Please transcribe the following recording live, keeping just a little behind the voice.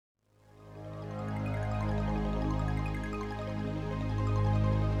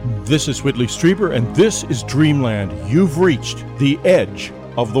This is Whitley Strieber, and this is Dreamland. You've reached the edge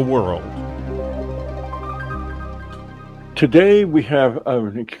of the world. Today we have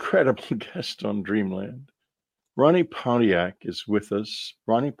an incredible guest on Dreamland. Ronnie Ponitiac is with us.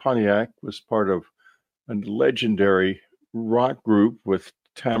 Ronnie Ponitiac was part of a legendary rock group with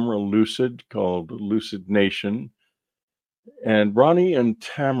Tamra Lucid called Lucid Nation. And Ronnie and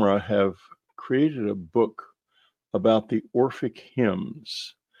Tamra have created a book about the Orphic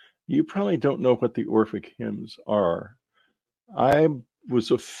hymns. You probably don't know what the Orphic hymns are. I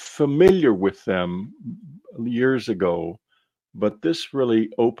was familiar with them years ago, but this really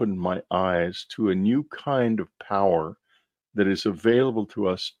opened my eyes to a new kind of power that is available to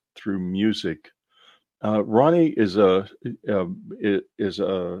us through music. Ronnie is a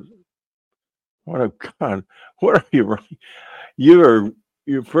what a God. What are you, Ronnie? You're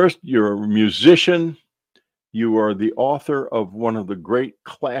a musician. You are the author of one of the great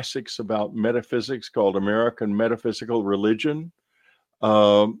classics about metaphysics called American Metaphysical Religion.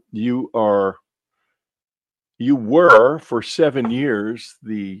 You were for 7 years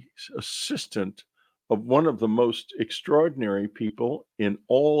the assistant of one of the most extraordinary people in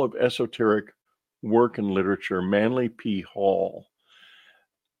all of esoteric work and literature, Manly P. Hall.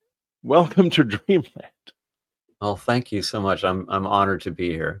 Welcome to Dreamland. Well, thank you so much. I'm honored to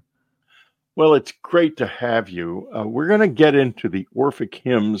be here. Well, it's great to have you. We're going to get into the Orphic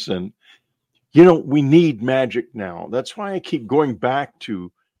hymns, and we need magic now. That's why I keep going back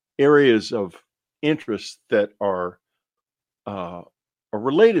to areas of interest that are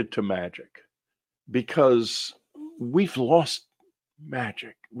related to magic, because we've lost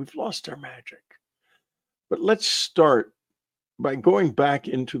magic. We've lost our magic. But let's start by going back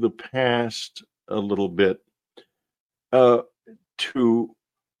into the past a little bit to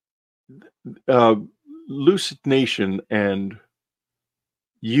Lucid Nation and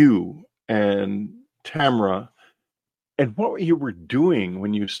you and Tamra, and what you were doing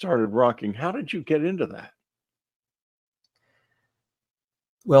when you started rocking. How did you get into that?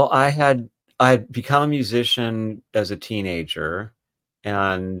 Well, I had become a musician as a teenager,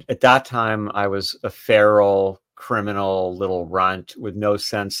 and at that time I was a feral, criminal little runt with no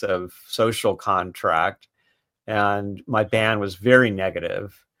sense of social contract, and my band was very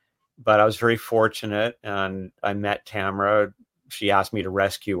negative. But I was very fortunate, and I met Tamra. She asked me to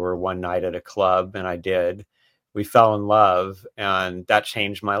rescue her one night at a club, and I did. We fell in love, and that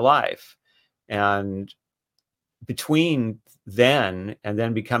changed my life. And between then and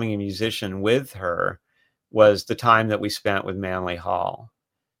then becoming a musician with her was the time that we spent with Manly Hall.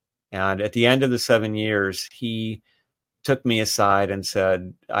 And at the end of the 7 years, he took me aside and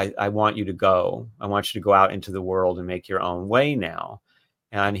said, I want you to go. I want you to go out into the world and make your own way now.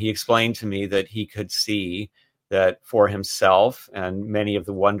 And he explained to me that he could see that for himself and many of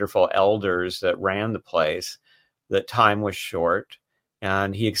the wonderful elders that ran the place, that time was short.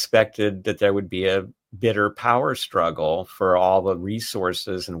 And he expected that there would be a bitter power struggle for all the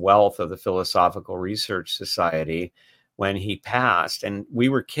resources and wealth of the Philosophical Research Society when he passed. And we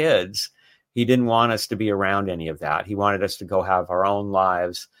were kids. He didn't want us to be around any of that. He wanted us to go have our own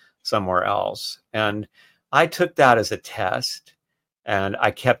lives somewhere else. And I took that as a test. And I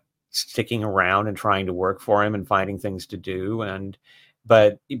kept sticking around and trying to work for him and finding things to do.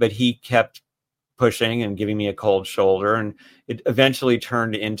 But he kept pushing and giving me a cold shoulder. And it eventually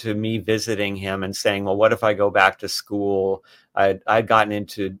turned into me visiting him and saying, well, what if I go back to school? I'd gotten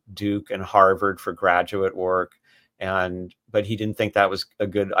into Duke and Harvard for graduate work. But he didn't think that was a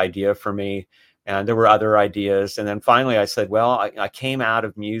good idea for me. And there were other ideas. And then finally I said, well, I came out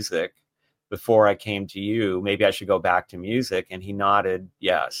of music before I came to you. Maybe I should go back to music. And he nodded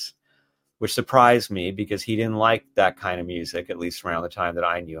yes, which surprised me because he didn't like that kind of music, at least around the time that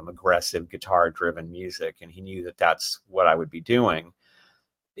I knew him, aggressive guitar-driven music. And he knew that that's what I would be doing.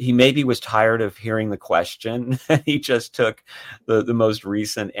 He maybe was tired of hearing the question. He just took the most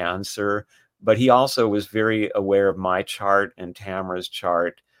recent answer. But he also was very aware of my chart and Tamra's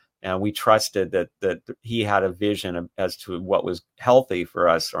chart. And we trusted that he had a vision as to what was healthy for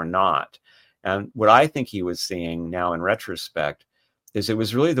us or not. And what I think he was seeing now in retrospect is it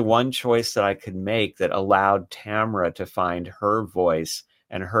was really the one choice that I could make that allowed Tamra to find her voice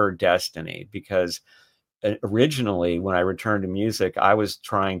and her destiny. Because originally, when I returned to music, I was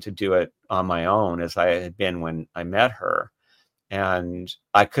trying to do it on my own, as I had been when I met her. And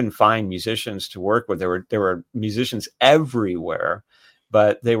I couldn't find musicians to work with. There were musicians everywhere,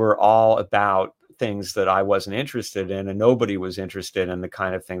 but they were all about things that I wasn't interested in, and nobody was interested in the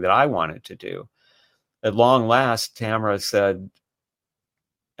kind of thing that I wanted to do. At long last, Tamra said,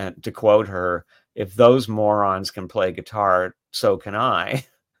 and to quote her, if those morons can play guitar, so can I.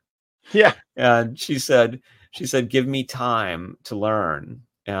 Yeah. And she said, give me time to learn.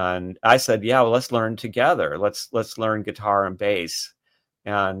 And I said, yeah, well, let's learn together. Let's learn guitar and bass.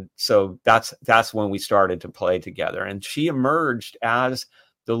 And so that's when we started to play together. And she emerged as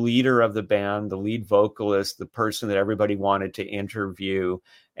the leader of the band, the lead vocalist, the person that everybody wanted to interview,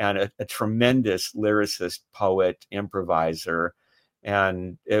 and a tremendous lyricist, poet, improviser.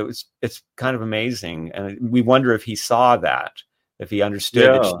 And it's kind of amazing. And we wonder if he saw that, if he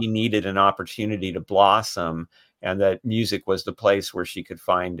understood that she needed an opportunity to blossom and that music was the place where she could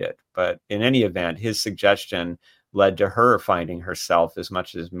find it. But in any event, his suggestion led to her finding herself as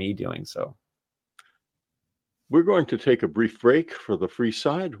much as me doing so. We're going to take a brief break for the free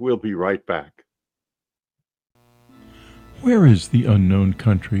side. We'll be right back. Where is the unknown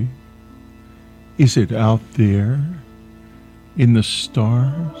country? Is it out there in the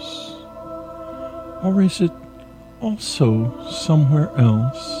stars? Or is it also somewhere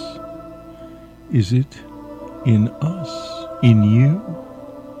else? Is it in us, in you?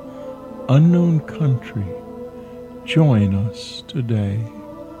 Unknown country, join us today.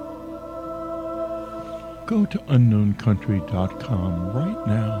 Go to unknowncountry.com right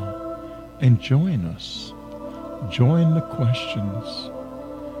now and join us. Join the questions.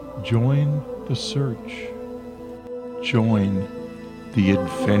 Join the search. Join the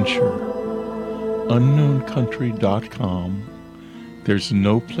adventure. unknowncountry.com. There's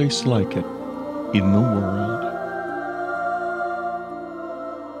no place like it in the world.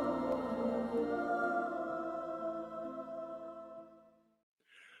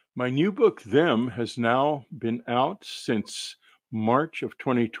 My new book, Them, has now been out since March of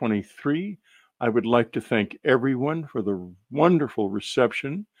 2023. I would like to thank everyone for the wonderful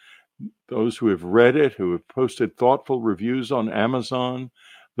reception, those who have read it, who have posted thoughtful reviews on Amazon,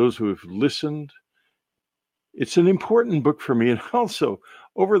 those who have listened. It's an important book for me. And also,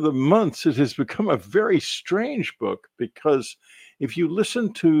 over the months, it has become a very strange book, because if you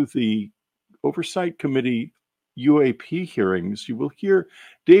listen to the Oversight Committee UAP hearings, you will hear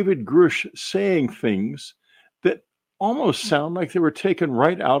David Grush saying things that almost sound like they were taken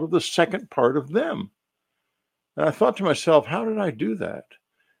right out of the second part of Them. And I thought to myself, how did I do that?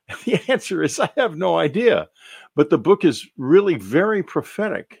 And the answer is, I have no idea. But the book is really very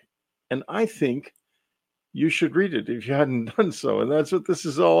prophetic. And I think you should read it if you hadn't done so. And that's what this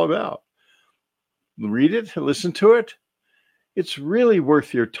is all about. Read it, listen to it. It's really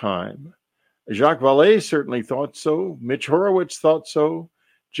worth your time. Jacques Vallée certainly thought so. Mitch Horowitz thought so.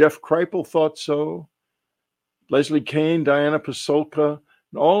 Jeff Kripal thought so. Leslie Kane, Diana Pasolka,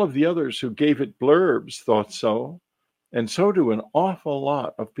 and all of the others who gave it blurbs thought so. And so do an awful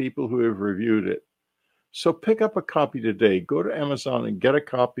lot of people who have reviewed it. So pick up a copy today. Go to Amazon and get a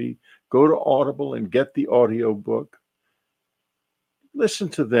copy. Go to Audible and get the audio book. Listen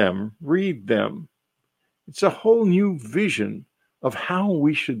to them. Read them. It's a whole new vision of how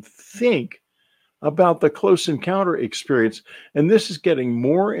we should think about the close encounter experience. And this is getting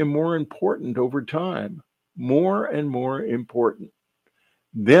more and more important over time. More and more important.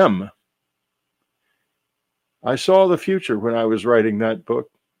 Them. I saw the future when I was writing that book.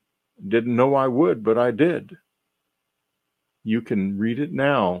 Didn't know I would, but I did. You can read it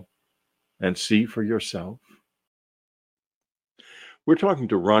now and see for yourself. We're talking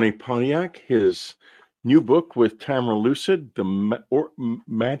to Ronnie Ponitac, his new book with Tamra Lucid, The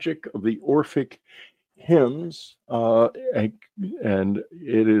Magic of the Orphic Hymns. And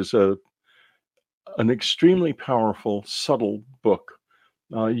it is an extremely powerful, subtle book.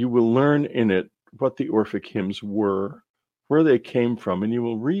 You will learn in it what the Orphic hymns were, where they came from, and you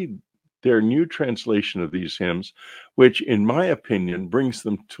will read their new translation of these hymns, which, in my opinion, brings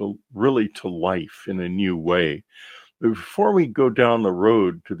them to life in a new way. Before we go down the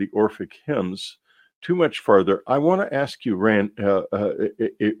road to the Orphic hymns too much farther, I want to ask you, Rand,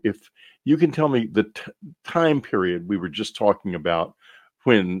 if you can tell me the time period we were just talking about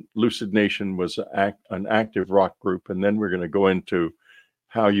when Lucid Nation was an active rock group, and then we're going to go into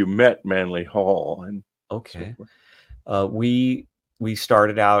how you met Manly Hall. And okay, so we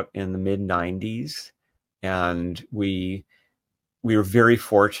started out in the mid-90s, and we were very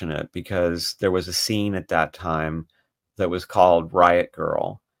fortunate because there was a scene at that time that was called Riot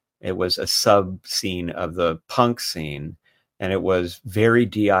Girl. It was a sub-scene of the punk scene, and it was very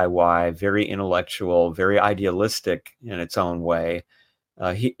DIY, very intellectual, very idealistic in its own way.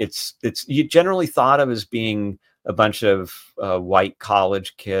 It's you generally thought of as being a bunch of white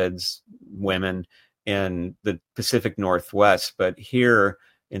college kids, women in the Pacific Northwest, but here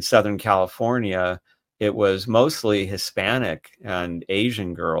in Southern California, it was mostly Hispanic and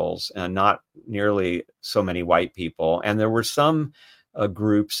Asian girls and not nearly so many white people. And there were some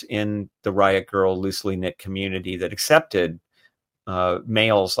groups in the Riot Grrrl loosely knit community that accepted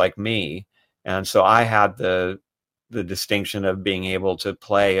males like me. And so I had the distinction of being able to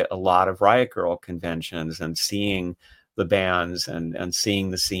play a lot of Riot Grrrl conventions and seeing the bands and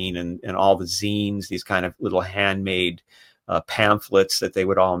seeing the scene and all the zines, these kind of little handmade pamphlets that they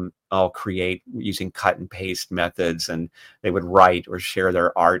would all create using cut and paste methods, and they would write or share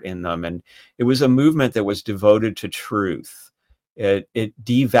their art in them. And it was a movement that was devoted to truth. It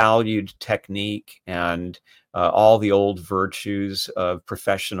devalued technique and all the old virtues of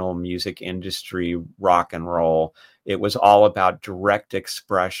professional music industry rock and roll. It was all about direct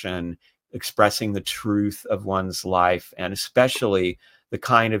expression, expressing the truth of one's life, and especially the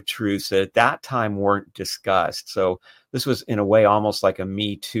kind of truths that at that time weren't discussed. So this was in a way almost like a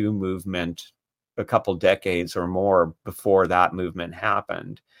Me Too movement a couple decades or more before that movement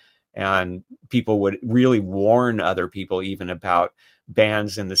happened. And people would really warn other people even about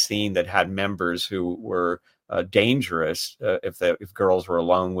bands in the scene that had members who were dangerous if girls were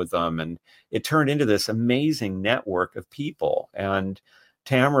alone with them. And it turned into this amazing network of people. And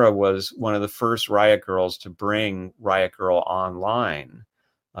Tamra was one of the first Riot Grrrls to bring Riot Grrrl online,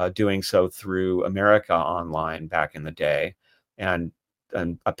 doing so through America Online back in the day. And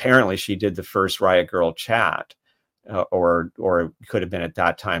apparently she did the first Riot Grrrl chat, or it could have been at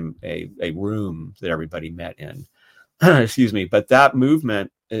that time a room that everybody met in. Excuse me. But that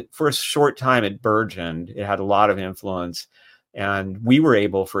movement, for a short time, it burgeoned. It had a lot of influence. And we were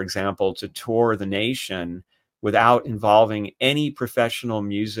able, for example, to tour the nation without involving any professional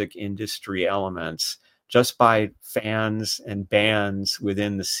music industry elements, just by fans and bands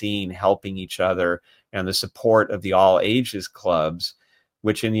within the scene helping each other, and the support of the all ages clubs,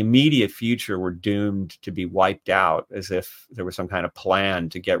 which in the immediate future were doomed to be wiped out, as if there was some kind of plan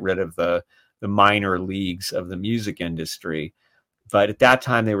to get rid of the minor leagues of the music industry. But at that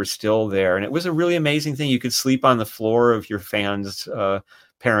time, they were still there. And it was a really amazing thing. You could sleep on the floor of your fans'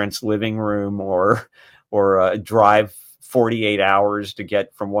 parents' living room, or drive 48 hours to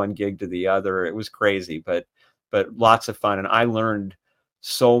get from one gig to the other. It was crazy, but lots of fun. And I learned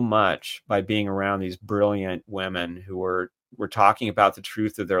so much by being around these brilliant women who were talking about the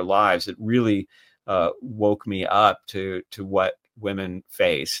truth of their lives. It really woke me up to what women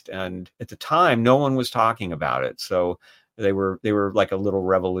faced. And at the time, no one was talking about it. So they were like a little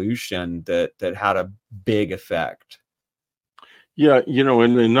revolution that had a big effect. Yeah, in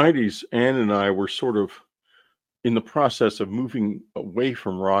the 90s, Ann and I were sort of in the process of moving away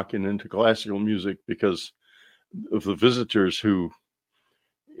from rock and into classical music because of the visitors who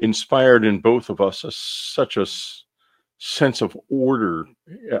inspired in both of us such a sense of order,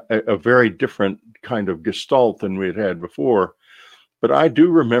 a very different kind of gestalt than we had before. But I do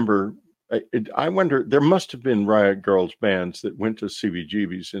remember, I wonder, there must have been Riot Grrrls bands that went to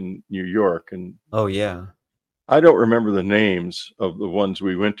CBGB's in New York. And oh, yeah. I don't remember the names of the ones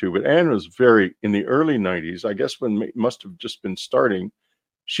we went to, but Anne was in the early 90s, I guess when it must have just been starting,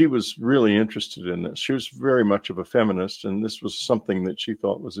 she was really interested in this. She was very much of a feminist, and this was something that she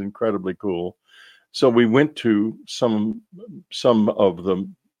thought was incredibly cool. So we went to some of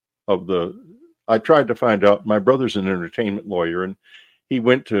the, I tried to find out, my brother's an entertainment lawyer, and he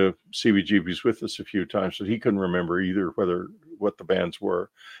went to CBGB's with us a few times, but he couldn't remember either what the bands were.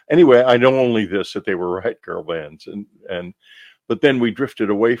 Anyway, I know only this, that they were Riot Grrrl bands, but then we drifted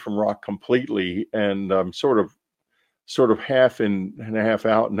away from rock completely, and I'm sort of half in and half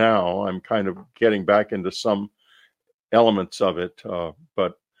out now. I'm kind of getting back into some elements of it,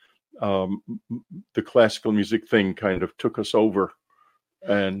 but the classical music thing kind of took us over.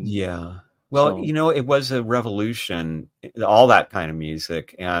 And yeah. Well, it was a revolution, all that kind of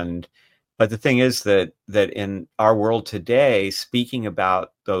music. But the thing is that in our world today, speaking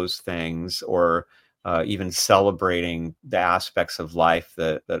about those things, or even celebrating the aspects of life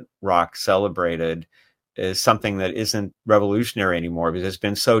that rock celebrated, is something that isn't revolutionary anymore, because it's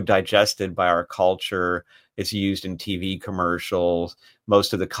been so digested by our culture. It's used in TV commercials.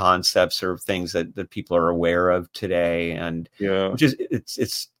 Most of the concepts are things that people are aware of today. And which is,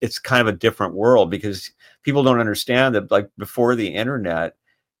 it's kind of a different world, because people don't understand that, like, before the internet,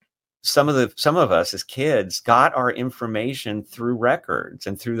 some of us as kids got our information through records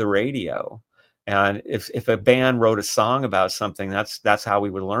and through the radio. And if a band wrote a song about something, that's how we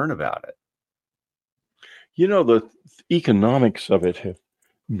would learn about it. The economics of it have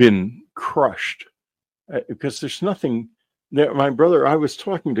been crushed, because there's nothing there. My brother, I was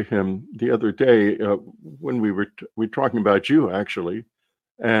talking to him the other day when we were talking about you, actually,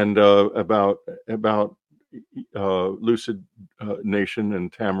 and about Lucid Nation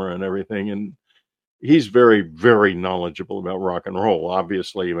and Tamra and everything. And he's very, very knowledgeable about rock and roll,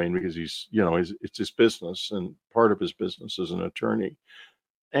 obviously. I mean, because he's, it's his business, and part of his business as an attorney.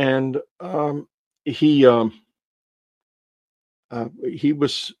 And he he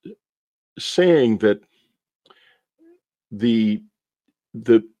was saying that the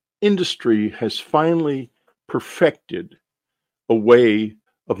the industry has finally perfected a way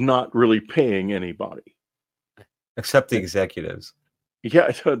of not really paying anybody except the executives.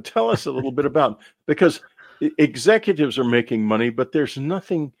 Yeah, so tell us a little bit about, because executives are making money, but there's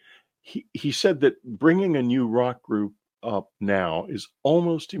nothing. He said that bringing a new rock group up now is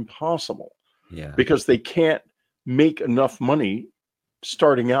almost impossible. Yeah, because they can't make enough money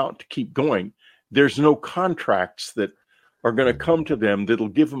starting out to keep going. There's no contracts that are going to come to them that'll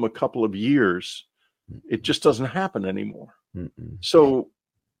give them a couple of years. It just doesn't happen anymore. Mm-mm. So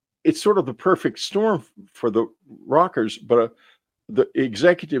it's sort of the perfect storm for the rockers, but the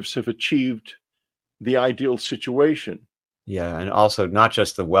executives have achieved the ideal situation. Yeah, and also not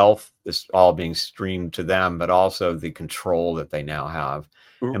just the wealth is all being streamed to them, but also the control that they now have.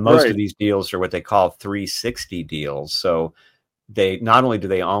 And most of these deals are what they call 360 deals. So they not only do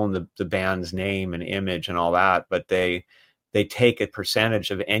they own the band's name and image and all that, but they take a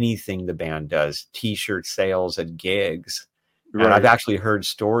percentage of anything the band does, T-shirt sales at gigs. Right. And I've actually heard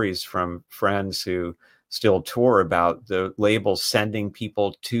stories from friends who still tour about the label sending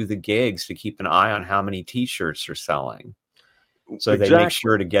people to the gigs to keep an eye on how many T-shirts are selling. So they make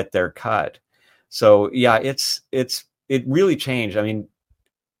sure to get their cut. So yeah, it really changed. I mean,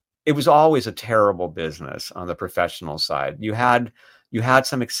 it was always a terrible business on the professional side. You had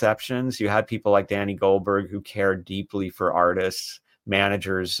some exceptions. You had people like Danny Goldberg who cared deeply for artists,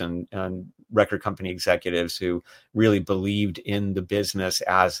 managers, and record company executives who really believed in the business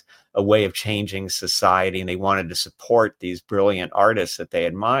as a way of changing society, and they wanted to support these brilliant artists that they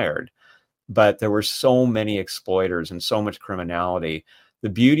admired. But there were so many exploiters and so much criminality. The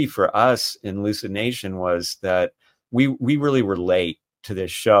beauty for us in Lucid Nation was that we really were late to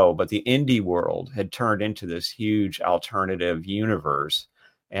this show, but the indie world had turned into this huge alternative universe,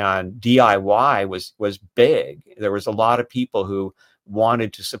 and DIY was big. There was a lot of people who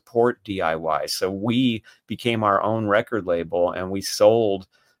wanted to support DIY. So we became our own record label, and we sold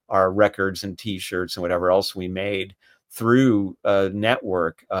our records and T-shirts and whatever else we made through a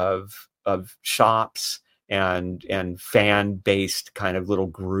network of shops and fan-based kind of little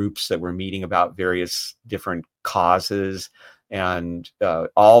groups that were meeting about various different causes. And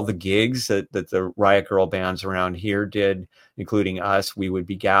all the gigs that the Riot Girl bands around here did, including us, we would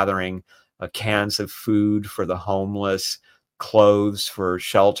be gathering cans of food for the homeless, clothes for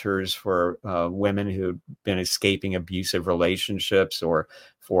shelters for women who've been escaping abusive relationships, or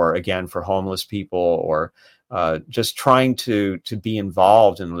for homeless people, or just trying to be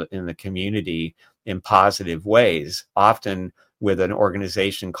involved in the community in positive ways, often with an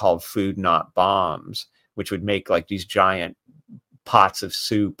organization called Food Not Bombs, which would make like these giant pots of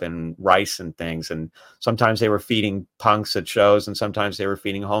soup and rice and things. And sometimes they were feeding punks at shows, and sometimes they were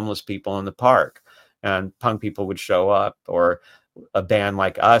feeding homeless people in the park. And punk people would show up, or a band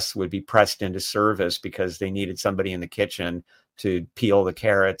like us would be pressed into service because they needed somebody in the kitchen to peel the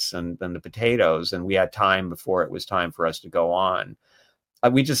carrots and the potatoes. And we had time before it was time for us to go on.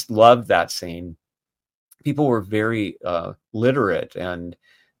 We just loved that scene. People were very literate, and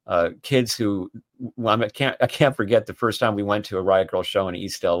kids who, I can't forget the first time we went to a Riot Girl show in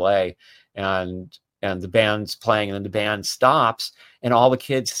East LA, and the band's playing, and then the band stops, and all the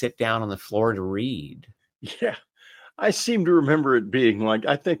kids sit down on the floor to read. Yeah, I seem to remember it being like,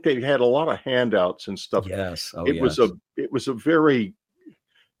 I think they had a lot of handouts and stuff. Yes, it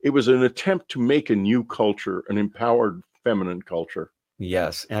was an attempt to make a new culture, an empowered feminine culture.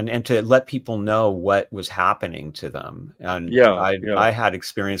 Yes, and to let people know what was happening to them. And I had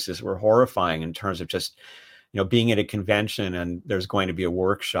experiences that were horrifying in terms of just, being at a convention, and there's going to be a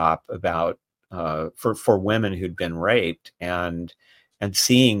workshop about for women who'd been raped, and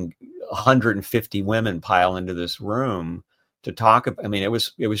seeing 150 women pile into this room to talk about. I mean, it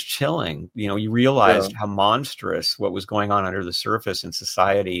was chilling. You realized how monstrous what was going on under the surface in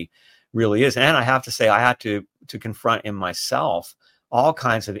society really is. And I have to say, I had to confront in myself all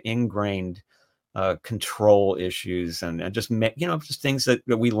kinds of ingrained control issues, and just just things that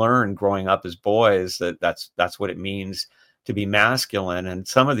we learned growing up as boys, that's what it means to be masculine. And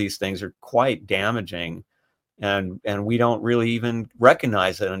some of these things are quite damaging, and we don't really even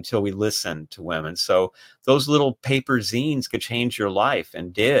recognize it until we listen to women. So those little paper zines could change your life,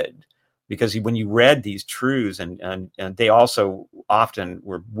 and did. because when you read these truths, and they also often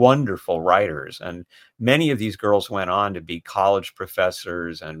were wonderful writers, and many of these girls went on to be college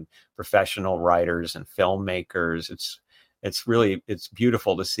professors and professional writers and filmmakers. It's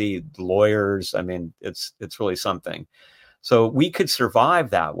beautiful to see lawyers. I mean, it's really something. So we could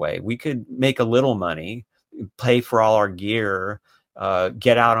survive that way. We could make a little money, pay for all our gear,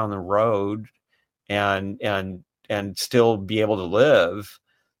 get out on the road, and still be able to live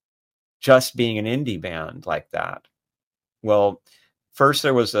just being an indie band like that. Well, first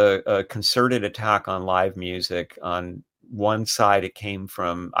there was a concerted attack on live music. On one side, it came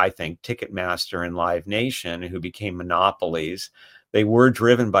from, I think, Ticketmaster and Live Nation, who became monopolies. They were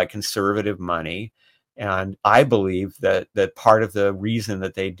driven by conservative money. And I believe that part of the reason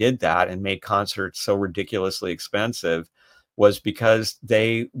that they did that and made concerts so ridiculously expensive was because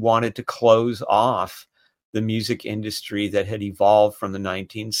they wanted to close off the music industry that had evolved from the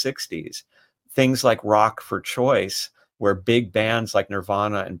 1960s. Things like Rock for Choice, where big bands like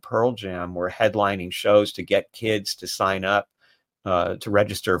Nirvana and Pearl Jam were headlining shows to get kids to sign up to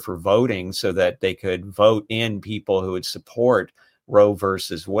register for voting so that they could vote in people who would support Roe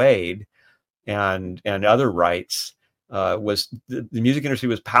versus Wade and other rights. Was the music industry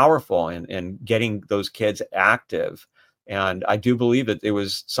was powerful in getting those kids active. And I do believe that it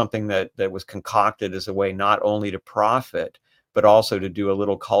was something that was concocted as a way not only to profit, but also to do a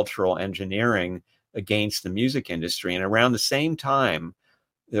little cultural engineering against the music industry. And around the same time,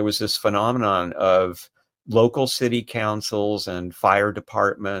 there was this phenomenon of local city councils and fire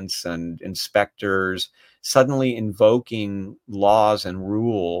departments and inspectors suddenly invoking laws and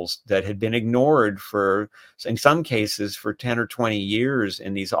rules that had been ignored for, in some cases, for 10 or 20 years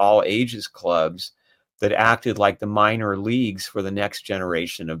in these all ages clubs that acted like the minor leagues for the next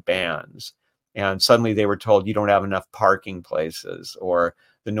generation of bands. And suddenly they were told, you don't have enough parking places, or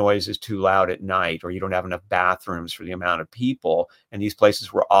the noise is too loud at night, or you don't have enough bathrooms for the amount of people. And these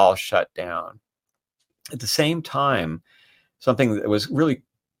places were all shut down. At the same time, something that was really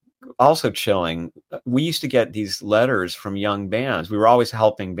also chilling, we used to get these letters from young bands. We were always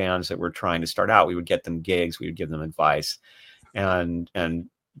helping bands that were trying to start out. We would get them gigs, we would give them advice, and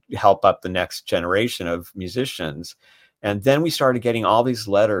help up the next generation of musicians. And then we started getting all these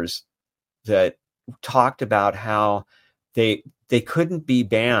letters that talked about how they couldn't be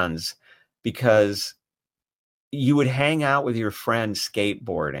bands because you would hang out with your friends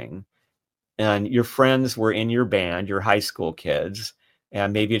skateboarding, and your friends were in your band, your high school kids,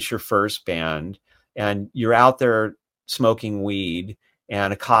 and maybe it's your first band, and you're out there smoking weed,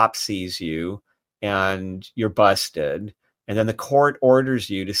 and a cop sees you and you're busted. And then the court orders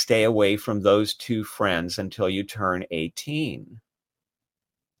you to stay away from those two friends until you turn 18.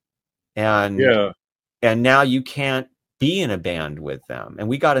 And now you can't be in a band with them. And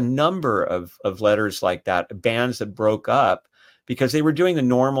we got a number of letters like that, bands that broke up because they were doing the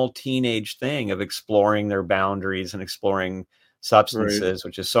normal teenage thing of exploring their boundaries and exploring substances,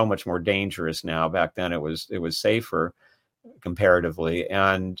 which is so much more dangerous now. Back then it was safer comparatively.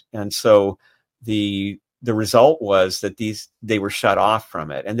 And so the result was that they were shut off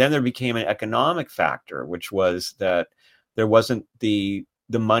from it. And then there became an economic factor, which was that there wasn't the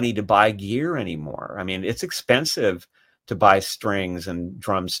money to buy gear anymore. I mean, it's expensive to buy strings and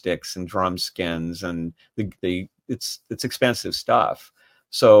drumsticks and drum skins, and it's expensive stuff.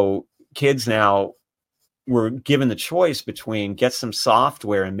 So kids now were given the choice between get some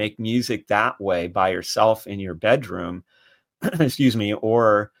software and make music that way by yourself in your bedroom, excuse me,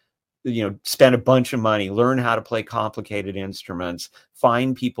 or spend a bunch of money, learn how to play complicated instruments,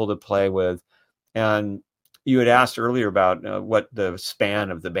 find people to play with. And you had asked earlier about what the span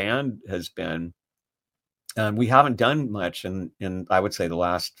of the band has been. We haven't done much in I would say the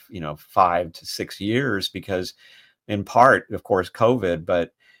last 5 to 6 years because, in part, of course, COVID,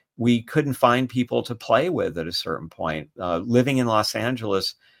 but we couldn't find people to play with at a certain point. Living in Los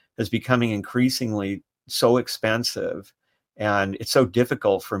Angeles is becoming increasingly so expensive, and it's so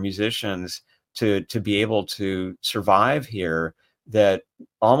difficult for musicians to be able to survive here that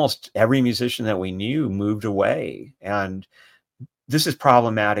almost every musician that we knew moved away. And this is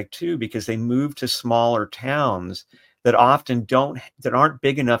problematic too, because they move to smaller towns that often aren't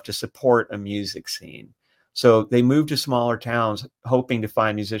big enough to support a music scene. So they move to smaller towns hoping to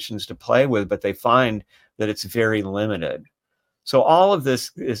find musicians to play with, but they find that it's very limited. So all of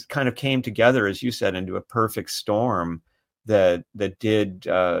this kind of came together, as you said, into a perfect storm that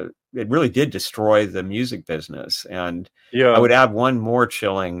it really did destroy the music business. And I would add one more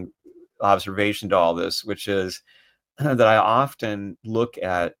chilling observation to all this, which is that I often look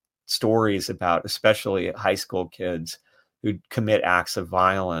at stories about, especially high school kids who commit acts of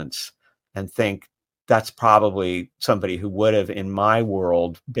violence, and think that's probably somebody who would have, in my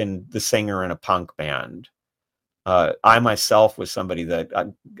world, been the singer in a punk band. I myself was somebody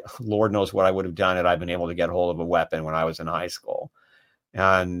that, Lord knows what I would have done had I been able to get hold of a weapon when I was in high school.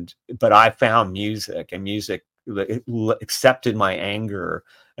 But I found music, and music accepted my anger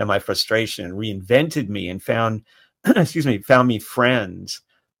and my frustration and reinvented me and found, found me friends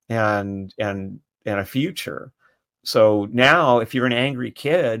and a future. So now if you're an angry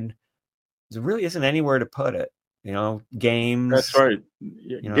kid, there really isn't anywhere to put it. Games. That's right.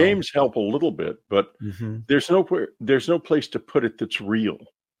 Games help a little bit, but there's no place to put it that's real.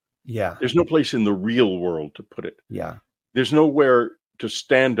 Yeah. There's no place in the real world to put it. Yeah. There's nowhere to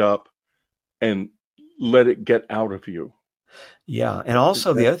stand up and let it get out of you. Yeah. And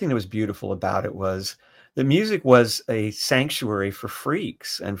also the other thing that was beautiful about it was the music was a sanctuary for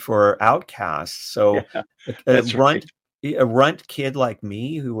freaks and for outcasts. So a runt kid like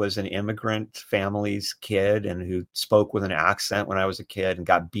me, who was an immigrant family's kid and who spoke with an accent when I was a kid and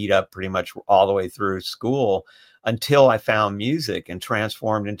got beat up pretty much all the way through school until I found music and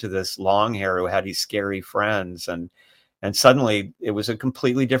transformed into this long hair who had these scary friends. And suddenly it was a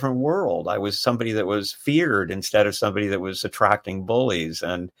completely different world. I was somebody that was feared instead of somebody that was attracting bullies.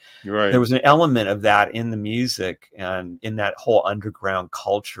 And there was an element of that in the music and in that whole underground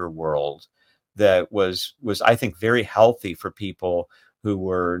culture world that was I think very healthy for people who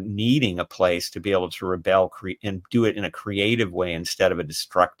were needing a place to be able to rebel and do it in a creative way instead of a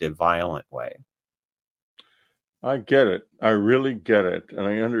destructive, violent way. I get it. I really get it. And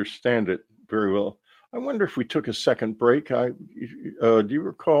I understand it very well. I wonder if we took a second break. Do you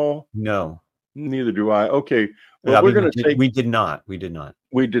recall? No. Neither do I. Okay. Well, We did not. We did not.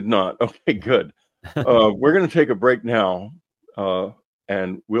 Okay, good. We're going to take a break now,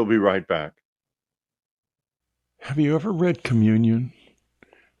 and we'll be right back. Have you ever read Communion?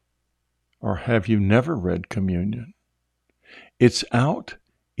 Or have you never read Communion? It's out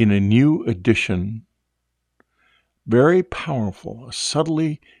in a new edition. Very powerful, a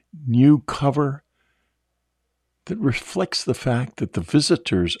subtly new cover that reflects the fact that the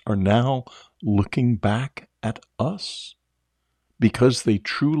visitors are now looking back at us, because they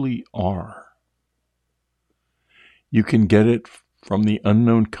truly are. You can get it from the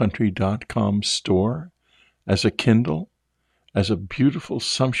unknowncountry.com store as a Kindle, as a beautiful,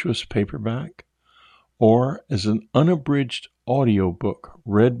 sumptuous paperback, or as an unabridged audiobook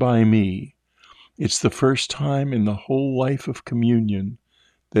read by me. It's the first time in the whole life of Communion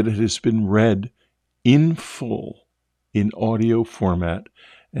that it has been read in full in audio format,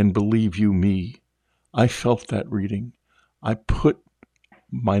 and believe you me, I felt that reading. I put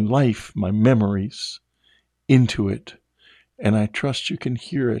my life, my memories into it, and I trust you can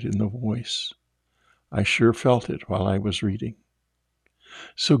hear it in the voice. I sure felt it while I was reading.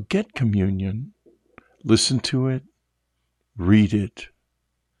 So get Communion, listen to it, read it.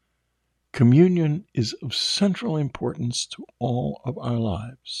 Communion is of central importance to all of our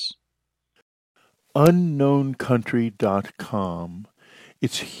lives. unknowncountry.com.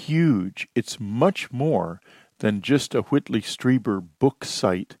 It's huge. It's much more than just a Whitley Strieber book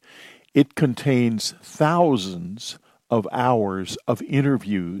site. It contains thousands of hours of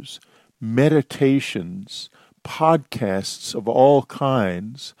interviews, meditations, podcasts of all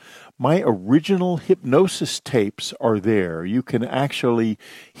kinds. My original hypnosis tapes are there. You can actually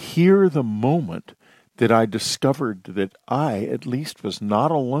hear the moment that I discovered that I, at least, was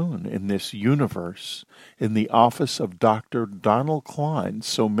not alone in this universe in the office of Dr. Donald Klein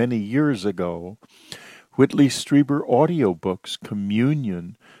so many years ago. Whitley Strieber audiobooks,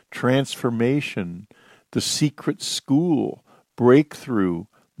 Communion, Transformation, The Secret School, Breakthrough,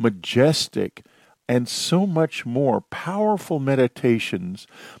 Majestic, and so much more, powerful meditations.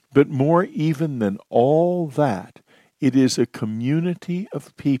 But more even than all that, it is a community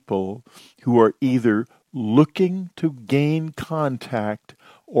of people who are either looking to gain contact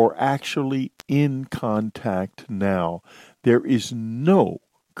or actually in contact now. There is no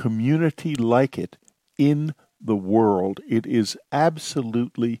community like it in the world. It is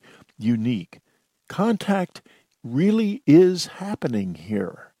absolutely unique. Contact really is happening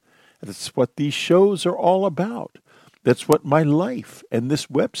here. That's what these shows are all about. That's what my life and this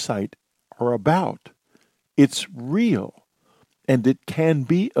website are about. It's real, and it can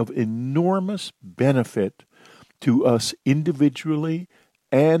be of enormous benefit to us individually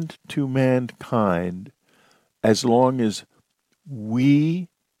and to mankind, as long as we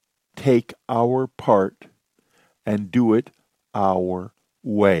take our part and do it our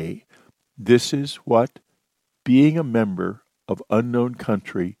way. This is what being a member of Unknown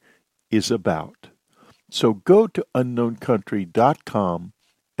Country is about. So go to unknowncountry.com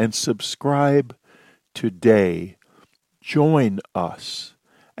and subscribe today. Join us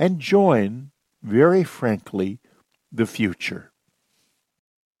and join, very frankly, the future.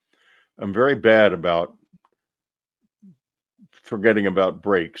 I'm very bad about forgetting about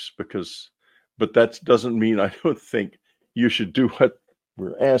breaks but that doesn't mean I don't think you should do what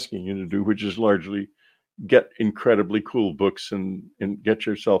we're asking you to do, which is largely get incredibly cool books and get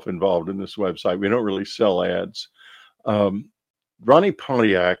yourself involved in this website. We don't really sell ads. Ronnie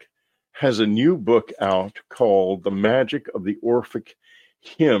Ponitiac has a new book out called The Magic of the Orphic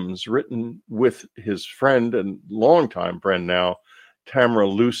Hymns, written with his friend and longtime friend now, Tamra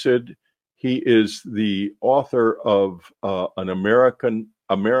Lucid. He is the author of an American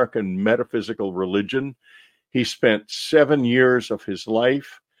metaphysical religion. He spent 7 years of his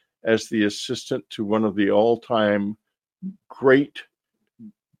life as the assistant to one of the all-time great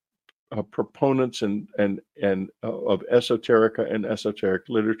proponents and of esoterica and esoteric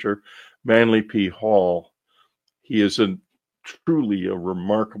literature, Manly P. Hall. He is truly a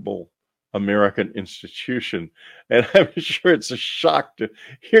remarkable American institution, and I'm sure it's a shock to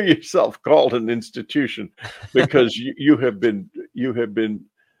hear yourself called an institution, because you have been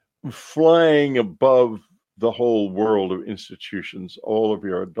flying above the whole world of institutions all of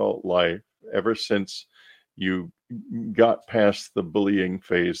your adult life, ever since you got past the bullying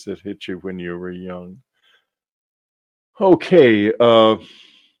phase that hit you when you were young. Okay,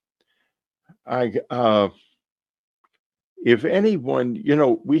 if anyone,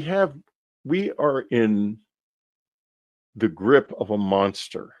 we are in the grip of a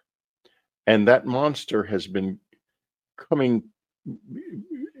monster, and that monster has been curling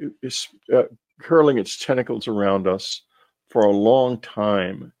its tentacles around us for a long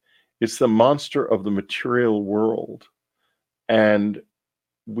time. It's the monster of the material world, and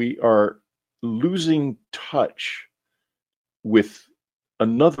we are losing touch with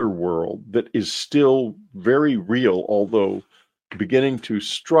another world that is still very real, although beginning to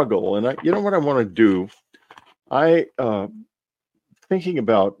struggle. And what I want to do, thinking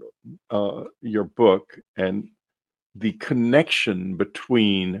about your book and the connection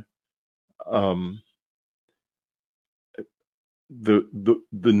between the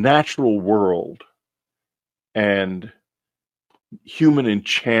natural world and human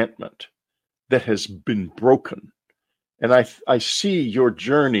enchantment that has been broken. And I see your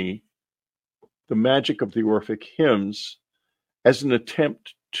journey, The Magic of the Orphic Hymns, as an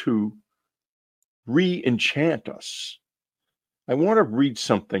attempt to re-enchant us. I want to read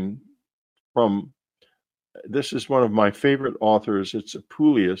something from, this is one of my favorite authors. It's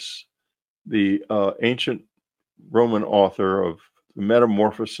Apuleius, the ancient Roman author of the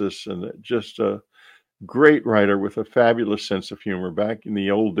Metamorphosis, and just a great writer with a fabulous sense of humor. Back in the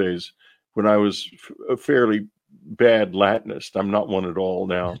old days when I was a fairly bad Latinist, I'm not one at all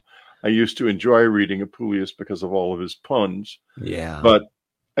now. I used to enjoy reading Apuleius because of all of his puns. Yeah. But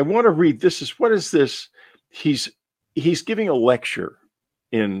I want to read, what is this? He's giving a lecture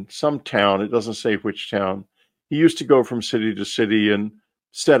in some town. It doesn't say which town. He used to go from city to city and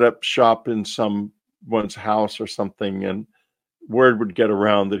set up shop in someone's house or something, and word would get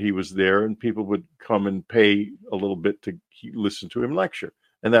around that he was there, and people would come and pay a little bit to listen to him lecture.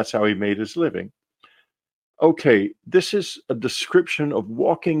 And that's how he made his living. Okay, this is a description of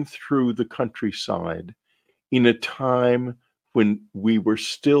walking through the countryside in a time when we were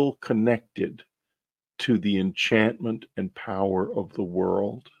still connected to the enchantment and power of the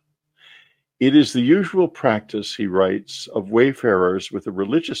world. It is the usual practice, he writes, of wayfarers with a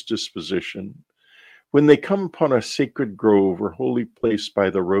religious disposition, when they come upon a sacred grove or holy place by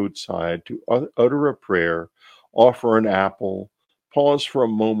the roadside, to utter a prayer, offer an apple, pause for a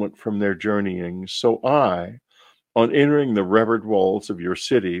moment from their journeying. So I, on entering the revered walls of your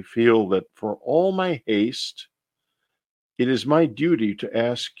city, feel that for all my haste, it is my duty to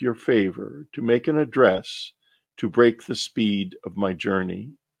ask your favor, to make an address, to break the speed of my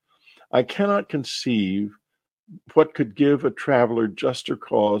journey. I cannot conceive what could give a traveler juster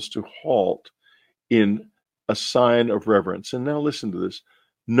cause to halt in a sign of reverence. And now listen to this.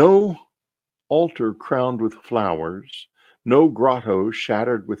 No altar crowned with flowers, no grotto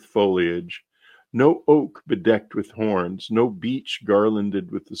shattered with foliage, no oak bedecked with horns, no beech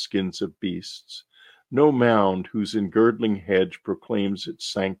garlanded with the skins of beasts, no mound whose engirdling hedge proclaims its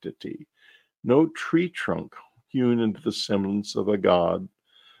sanctity, no tree trunk hewn into the semblance of a god,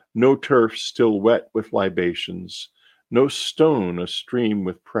 no turf still wet with libations, no stone astream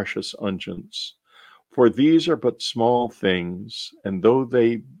with precious unguents. For these are but small things, and though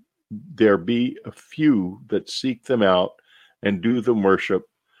there be a few that seek them out and do them worship,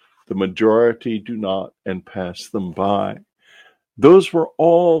 the majority do not and pass them by. Those were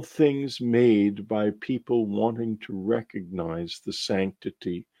all things made by people wanting to recognize the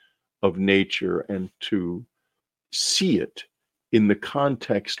sanctity of nature and to see it in the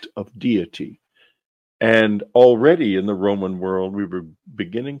context of deity. And already in the Roman world, we were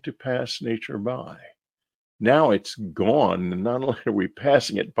beginning to pass nature by. Now it's gone, and not only are we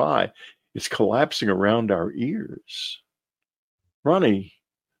passing it by, it's collapsing around our ears. Ronnie,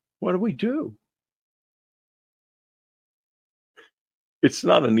 what do we do? It's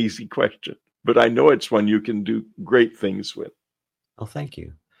not an easy question, but I know it's one you can do great things with. Oh, thank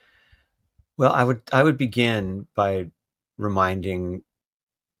you. Well, I would begin by reminding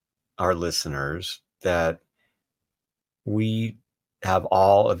our listeners that we have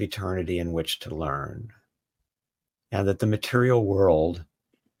all of eternity in which to learn, and that the material world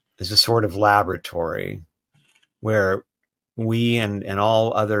is a sort of laboratory where we and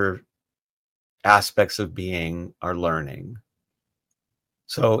all other aspects of being are learning.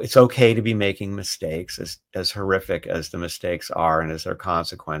 So it's okay to be making mistakes, as horrific as the mistakes are and as their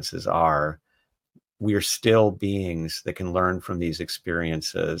consequences are. We are still beings that can learn from these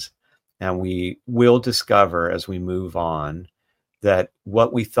experiences. And we will discover as we move on that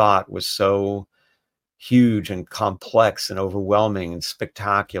what we thought was so huge and complex and overwhelming and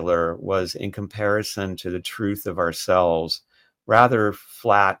spectacular was, in comparison to the truth of ourselves, rather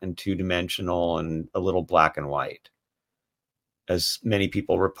flat and two-dimensional and a little black and white, as many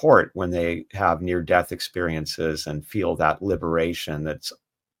people report when they have near-death experiences and feel that liberation that's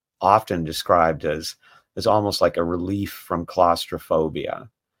often described as almost like a relief from claustrophobia.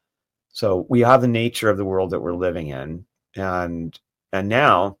 So we have the nature of the world that we're living in. And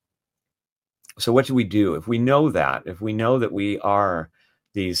now, so what do we do? If we know that we are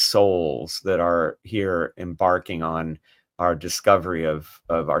these souls that are here embarking on our discovery of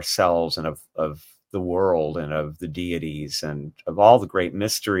ourselves and of the world and of the deities and of all the great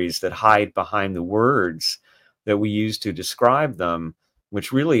mysteries that hide behind the words that we use to describe them,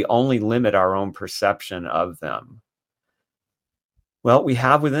 which really only limit our own perception of them. Well, we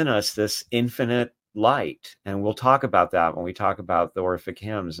have within us this infinite light, and we'll talk about that when we talk about the Orphic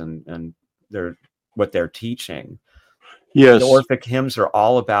hymns and what they're teaching. Yes. The Orphic hymns are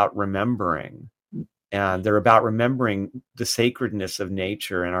all about remembering, and they're about remembering the sacredness of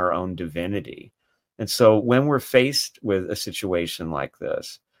nature and our own divinity. And so when we're faced with a situation like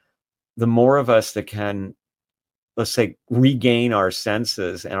this, the more of us that can, let's say, regain our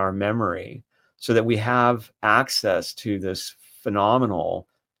senses and our memory so that we have access to this phenomenal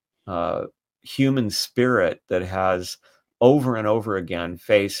human spirit that has over and over again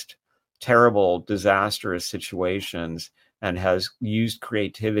faced terrible, disastrous situations and has used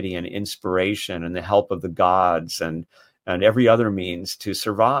creativity and inspiration and the help of the gods and every other means to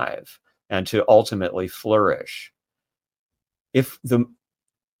survive and to ultimately flourish. If the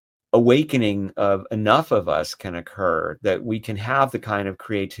awakening of enough of us can occur that we can have the kind of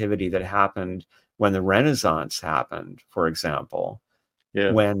creativity that happened when the Renaissance happened, for example,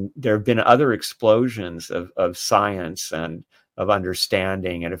 when there have been other explosions of science and of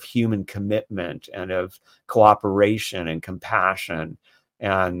understanding and of human commitment and of cooperation and compassion.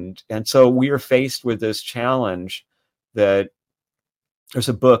 And so we are faced with this challenge that there's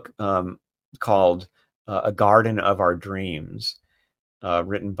a book called A Garden of Our Dreams,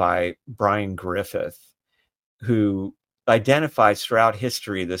 written by Brian Griffith, who identifies throughout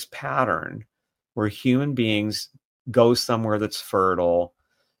history this pattern where human beings go somewhere that's fertile,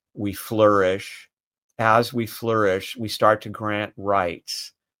 we flourish. As we flourish, we start to grant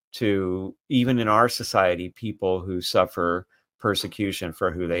rights to, even in our society, people who suffer persecution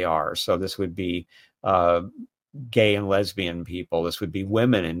for who they are. So this would be gay and lesbian people. This would be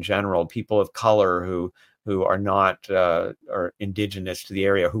women in general, people of color who are not are indigenous to the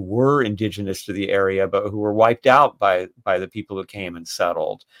area, who were indigenous to the area, but who were wiped out by the people who came and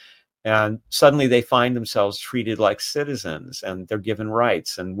settled. And suddenly they find themselves treated like citizens and they're given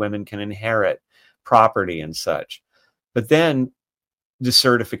rights and women can inherit property and such. But then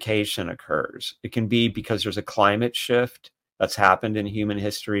desertification occurs. It can be because there's a climate shift that's happened in human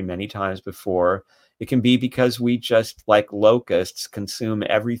history many times before. It can be because we just, like locusts, consume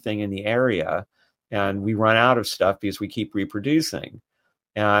everything in the area and we run out of stuff because we keep reproducing.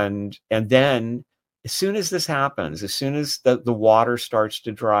 And then as soon as this happens, as soon as the water starts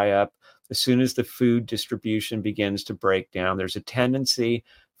to dry up, as soon as the food distribution begins to break down, there's a tendency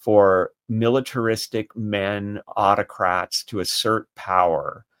for militaristic men, autocrats, to assert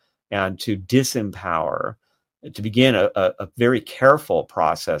power and to disempower, to begin a very careful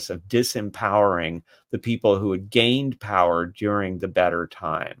process of disempowering the people who had gained power during the better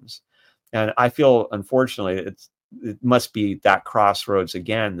times. And I feel, unfortunately, it must be that crossroads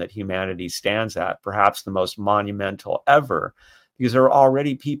again that humanity stands at, perhaps the most monumental ever, because there are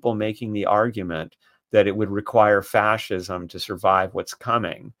already people making the argument that it would require fascism to survive what's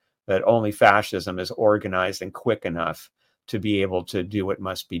coming, that only fascism is organized and quick enough to be able to do what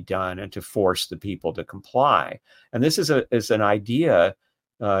must be done and to force the people to comply. And this is an idea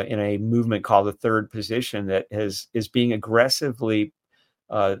in a movement called the Third Position that is being aggressively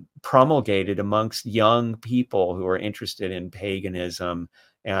promulgated amongst young people who are interested in paganism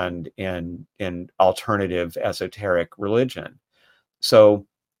and alternative esoteric religion. So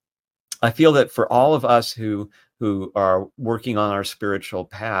I feel that for all of us who are working on our spiritual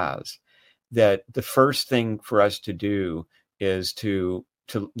paths, that the first thing for us to do is to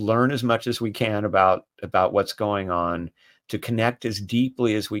learn as much as we can about what's going on, to connect as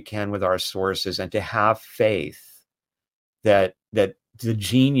deeply as we can with our sources, and to have faith that the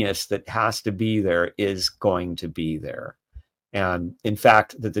genius that has to be there is going to be there. And in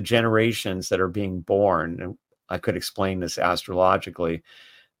fact, that the generations that are being born, and I could explain this astrologically,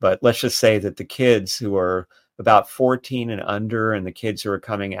 but let's just say that the kids who are about 14 and under, and the kids who are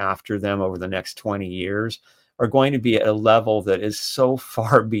coming after them over the next 20 years, are going to be at a level that is so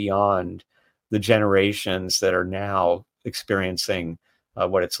far beyond the generations that are now experiencing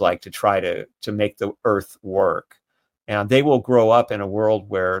what it's like to try to make the earth work. And they will grow up in a world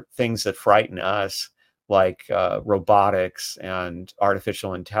where things that frighten us, like robotics and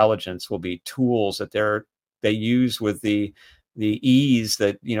artificial intelligence, will be tools that they use with the ease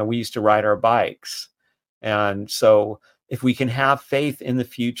that, we used to ride our bikes. And so if we can have faith in the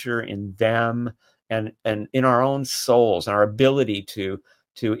future, in them, and in our own souls, and our ability to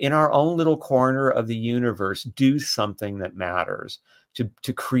in our own little corner of the universe, do something that matters,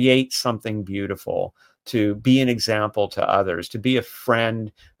 to create something beautiful, to be an example to others, to be a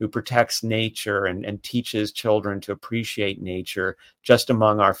friend who protects nature and teaches children to appreciate nature just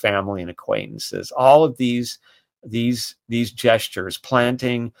among our family and acquaintances. All of these gestures,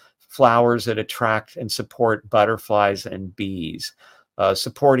 planting flowers that attract and support butterflies and bees,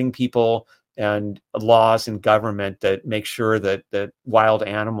 supporting people and laws and government that make sure that wild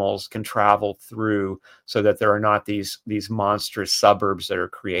animals can travel through, so that there are not these monstrous suburbs that are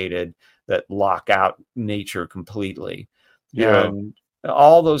created that lock out nature completely. Yeah. And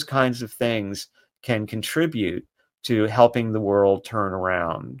all those kinds of things can contribute to helping the world turn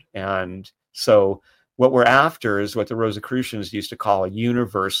around. And so what we're after is what the Rosicrucians used to call a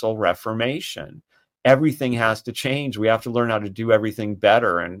universal reformation. Everything has to change. We have to learn how to do everything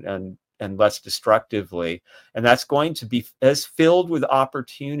better and less destructively. And that's going to be as filled with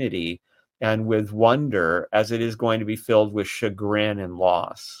opportunity and with wonder as it is going to be filled with chagrin and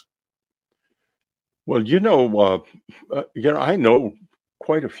loss. Well, I know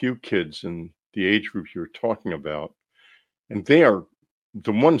quite a few kids in the age group you're talking about, and they are,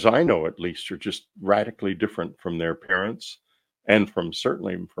 the ones I know at least, are just radically different from their parents and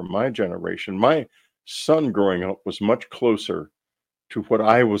certainly from my generation. My son growing up was much closer to what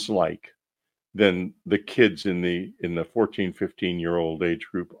I was like than the kids in the 14, 15-year-old age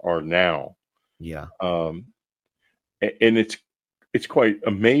group are now. Yeah. And it's quite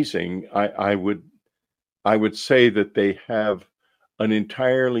amazing. I would say that they have an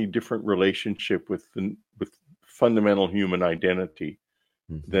entirely different relationship with fundamental human identity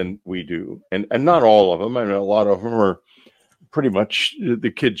than we do, and not all of them. I mean, a lot of them are pretty much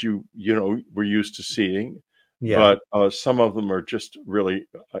the kids we're used to seeing, but some of them are just really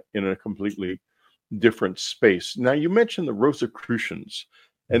in a completely different space. Now, you mentioned the Rosicrucians,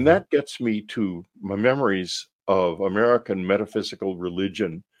 and that gets me to my memories of American metaphysical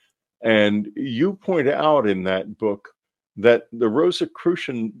religion. And you point out in that book that the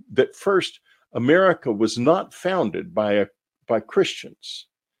Rosicrucian, that first America was not founded by Christians.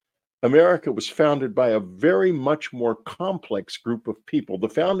 America was founded by a very much more complex group of people. The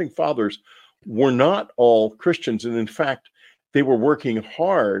founding fathers were not all Christians. And in fact, they were working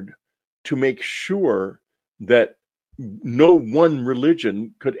hard to make sure that no one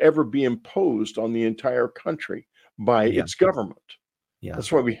religion could ever be imposed on the entire country by its government. Yeah.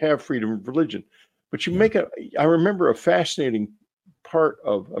 That's why we have freedom of religion. But I remember a fascinating part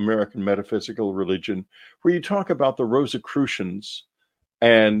of American metaphysical religion where you talk about the Rosicrucians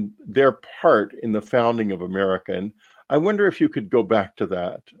and their part in the founding of America. And I wonder if you could go back to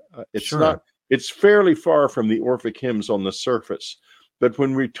that. It's fairly far from the Orphic hymns on the surface, but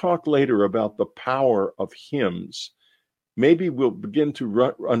when we talk later about the power of hymns, maybe we'll begin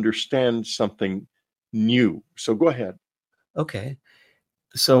to understand something new. So go ahead. Okay.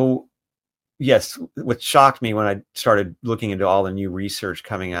 So, yes, what shocked me when I started looking into all the new research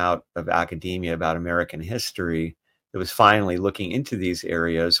coming out of academia about American history that was finally looking into these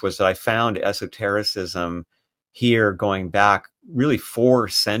areas was that I found esotericism here going back really 4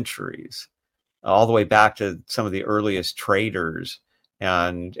 centuries, all the way back to some of the earliest traders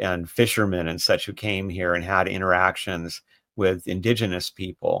and fishermen and such who came here and had interactions with indigenous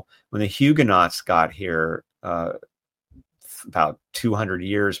people. When the Huguenots got here, about 200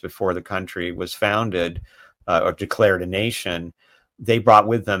 years before the country was founded or declared a nation, they brought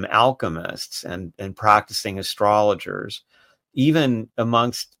with them alchemists and practicing astrologers. Even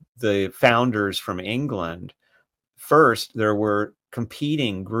amongst the founders from England, first there were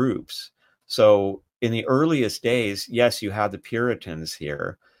competing groups. So in the earliest days, yes, you had the Puritans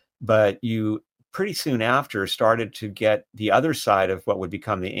here, but you pretty soon after started to get the other side of what would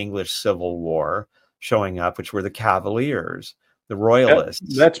become the English Civil War showing up, which were the Cavaliers, the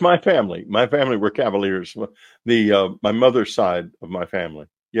Royalists. That's my family. My family were Cavaliers. My mother's side of my family.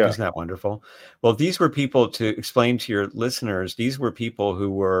 Yeah. Isn't that wonderful? Well, these were people, to explain to your listeners, these were people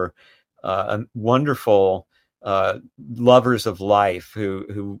who were wonderful lovers of life,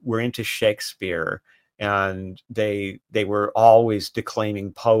 who were into Shakespeare, and they were always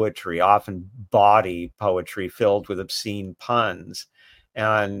declaiming poetry, often baudy poetry filled with obscene puns.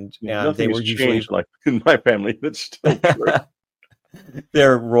 And they were usually, like in my family. That's still true.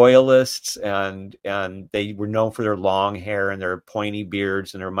 They're royalists, and they were known for their long hair and their pointy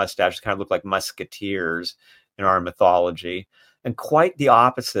beards, and their mustaches kind of look like musketeers in our mythology. And quite the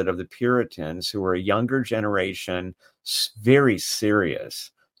opposite of the Puritans, who were a younger generation, very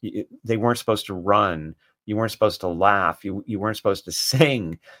serious. They weren't supposed to run. You weren't supposed to laugh. You weren't supposed to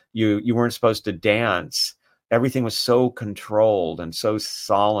sing. You weren't supposed to dance. Everything was so controlled and so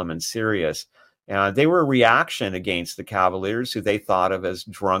solemn and serious. They were a reaction against the Cavaliers, who they thought of as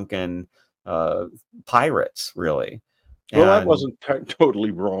drunken pirates, really. Well, that wasn't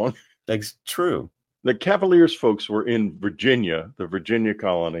totally wrong. It's true. The Cavaliers folks were in Virginia, the Virginia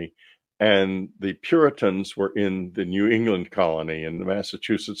colony, and the Puritans were in the New England colony and the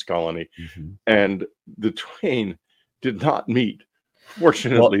Massachusetts colony. Mm-hmm. And the twain did not meet.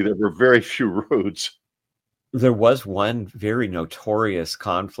 Fortunately, there were very few roads. There was one very notorious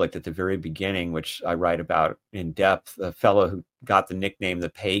conflict at the very beginning, which I write about in depth. A fellow who got the nickname the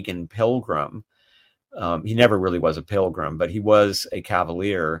Pagan Pilgrim. He never really was a pilgrim, but he was a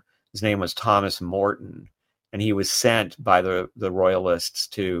Cavalier. His name was Thomas Morton, and he was sent by the Royalists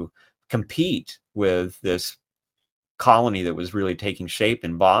to compete with this colony that was really taking shape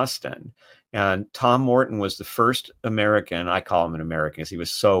in Boston. And Tom Morton was the first American, I call him an American because he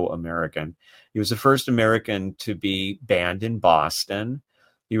was so American. He was the first American to be banned in Boston.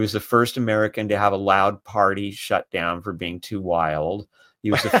 He was the first American to have a loud party shut down for being too wild.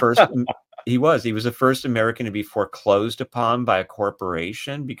 He was the first he was the first American to be foreclosed upon by a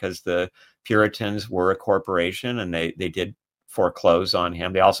corporation, because the Puritans were a corporation and they did foreclose on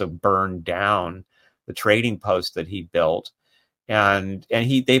him. They also burned down the trading post that he built. And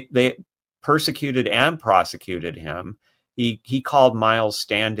they persecuted and prosecuted him. He called Miles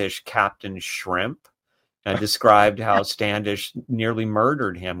Standish Captain Shrimp and described how Standish nearly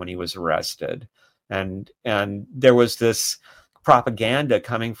murdered him when he was arrested. And there was this propaganda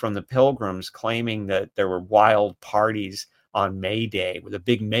coming from the Pilgrims claiming that there were wild parties on May Day with a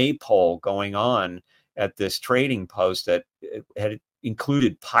big maypole going on at this trading post that had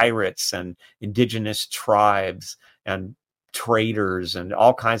included pirates and indigenous tribes and traders and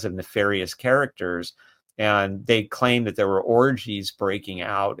all kinds of nefarious characters. And they claimed that there were orgies breaking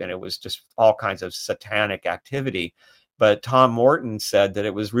out and it was just all kinds of satanic activity. But Tom Morton said that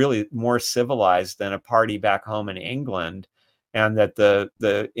it was really more civilized than a party back home in England, and that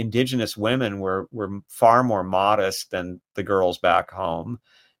the indigenous women were far more modest than the girls back home,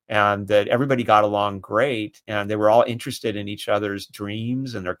 and that everybody got along great, and they were all interested in each other's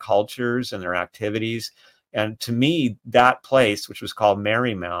dreams and their cultures and their activities. And to me, that place, which was called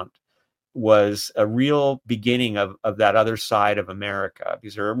Marymount, was a real beginning of that other side of America,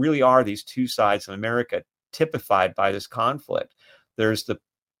 because there really are these two sides of America typified by this conflict. There's the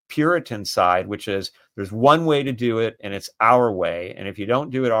Puritan side, which is there's one way to do it and it's our way. And if you don't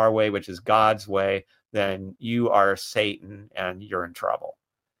do it our way, which is God's way, then you are Satan and you're in trouble.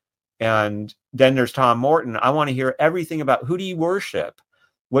 And then there's Tom Morton. I want to hear everything about, who do you worship?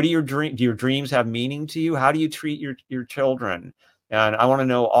 What are your dreams? Do your dreams have meaning to you? How do you treat your children? And I want to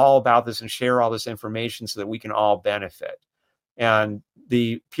know all about this and share all this information so that we can all benefit. And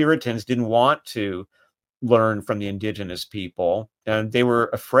the Puritans didn't want to learn from the indigenous people, and they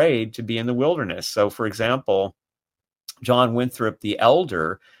were afraid to be in the wilderness. So, for example, John Winthrop the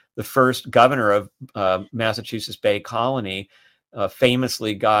Elder, the first governor of Massachusetts Bay Colony,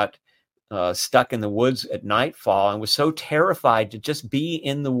 famously got stuck in the woods at nightfall and was so terrified to just be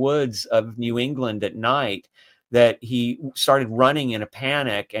in the woods of New England at night that he started running in a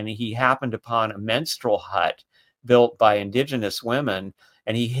panic, and he happened upon a menstrual hut built by indigenous women,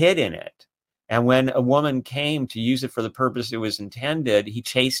 and he hid in it. And when a woman came to use it for the purpose it was intended, he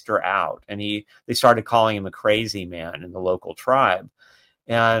chased her out, and they started calling him a crazy man in the local tribe.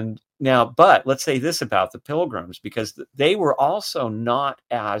 And now, but let's say this about the Pilgrims, because they were also not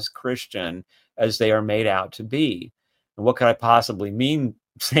as Christian as they are made out to be. And what could I possibly mean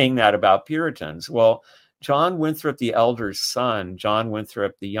saying that about Puritans? Well, John Winthrop the Elder's son, John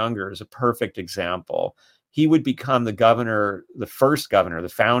Winthrop the Younger, is a perfect example. He would become the governor, the first governor, the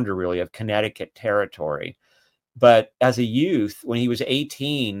founder really of Connecticut Territory. But as a youth, when he was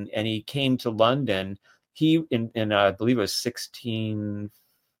 18 and he came to London, he, I believe it was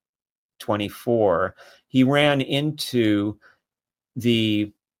 1624, he ran into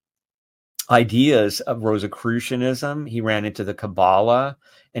the ideas of Rosicrucianism. He ran into the Kabbalah,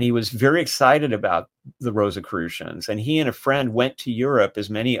 and he was very excited about the Rosicrucians. And he and a friend went to Europe, as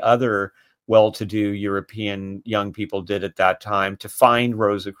many other well-to-do European young people did at that time, to find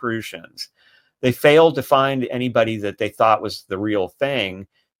Rosicrucians. They failed to find anybody that they thought was the real thing.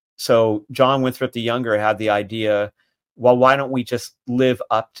 So John Winthrop the Younger had the idea, well, why don't we just live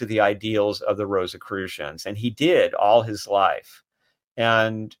up to the ideals of the Rosicrucians? And he did all his life.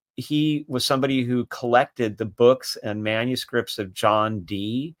 And he was somebody who collected the books and manuscripts of John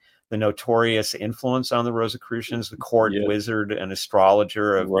Dee, the notorious influence on the Rosicrucians, the court wizard and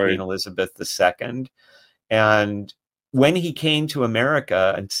astrologer of Queen Elizabeth II. And when he came to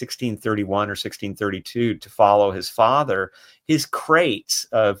America in 1631 or 1632 to follow his father, his crates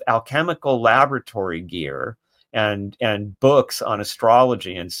of alchemical laboratory gear and books on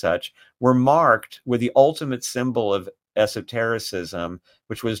astrology and such were marked with the ultimate symbol of esotericism,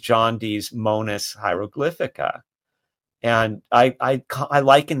 which was John Dee's Monas Hieroglyphica. And I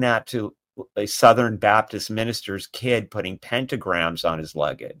liken that to a Southern Baptist minister's kid putting pentagrams on his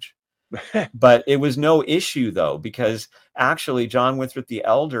luggage. But it was no issue, though, because actually John Winthrop the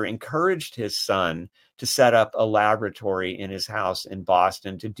Elder encouraged his son to set up a laboratory in his house in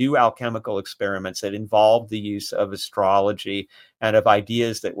Boston to do alchemical experiments that involved the use of astrology and of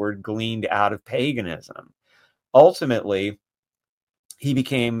ideas that were gleaned out of paganism. Ultimately, he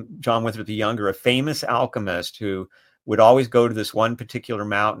became, John Winthrop the Younger, a famous alchemist who would always go to this one particular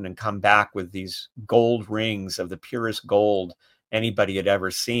mountain and come back with these gold rings of the purest gold anybody had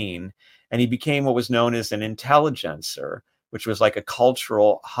ever seen. And he became what was known as an intelligencer, which was like a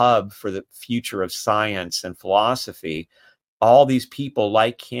cultural hub for the future of science and philosophy. All these people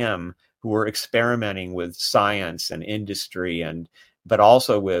like him who were experimenting with science and industry, but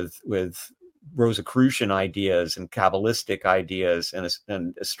also with Rosicrucian ideas and Kabbalistic ideas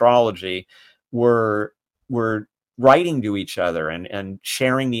and astrology, were writing to each other and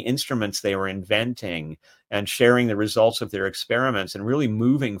sharing the instruments they were inventing and sharing the results of their experiments and really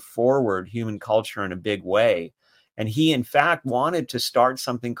moving forward human culture in a big way. And he, in fact, wanted to start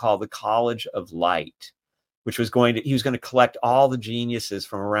something called the College of Light, which was he was going to collect all the geniuses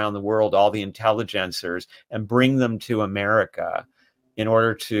from around the world, all the intelligencers, and bring them to America in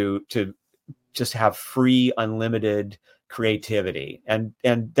order to just have free, unlimited creativity. And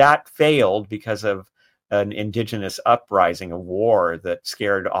that failed because of an indigenous uprising, a war that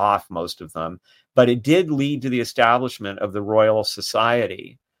scared off most of them. But it did lead to the establishment of the Royal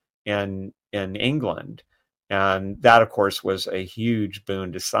Society in England. And that, of course, was a huge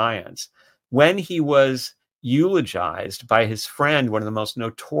boon to science. When he was eulogized by his friend, one of the most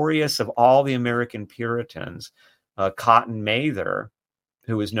notorious of all the American Puritans, Cotton Mather,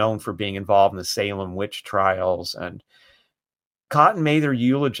 who was known for being involved in the Salem witch trials. And Cotton Mather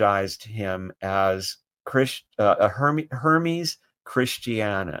eulogized him as Hermes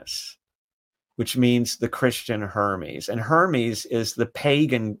Christianus, which means the Christian Hermes. And Hermes is the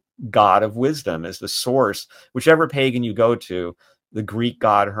pagan god of wisdom, is the source. Whichever pagan you go to, the Greek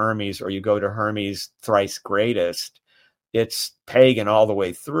god Hermes, or you go to Hermes thrice greatest, it's pagan all the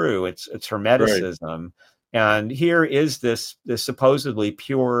way through. It's Hermeticism. Right. And here is this supposedly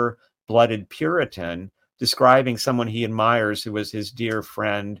pure-blooded Puritan describing someone he admires who was his dear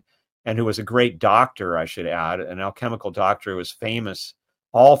friend and who was a great doctor, I should add, an alchemical doctor who was famous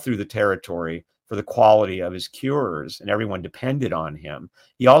all through the territory for the quality of his cures, and everyone depended on him.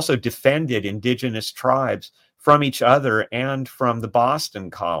 He also defended indigenous tribes from each other and from the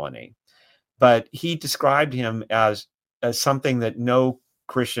Boston colony. But he described him as something that no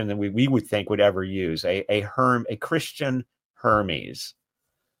Christian that we would think would ever use, a Christian Hermes.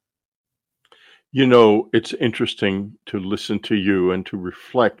 You know, it's interesting to listen to you and to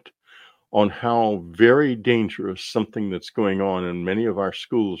reflect on how very dangerous something that's going on in many of our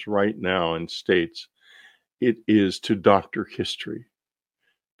schools right now in states it is to doctor history,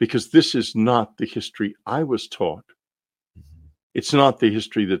 because this is not the history I was taught. It's not the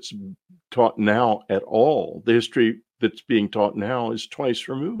history that's taught now at all. The history that's being taught now is twice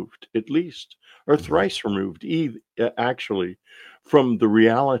removed, at least, or thrice removed, actually, from the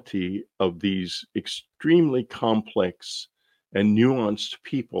reality of these extremely complex and nuanced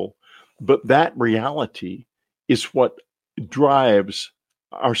people. But that reality is what drives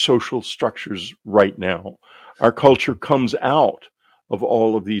our social structures right now. Our culture comes out of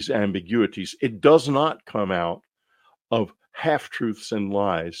all of these ambiguities. It does not come out of half-truths and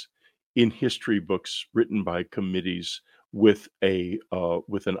lies in history books written by committees with an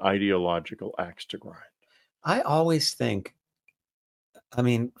ideological axe to grind. I always think, I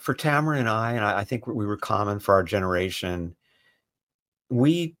mean, for Tamra and I think we were common for our generation,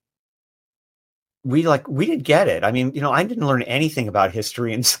 we didn't get it. I mean, I didn't learn anything about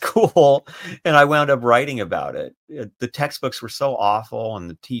history in school, and I wound up writing about it. The textbooks were so awful, and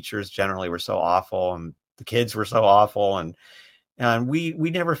the teachers generally were so awful, and the kids were so awful, and we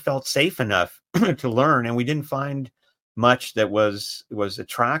never felt safe enough to learn, and we didn't find much that was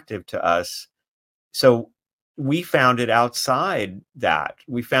attractive to us. So we found it outside that.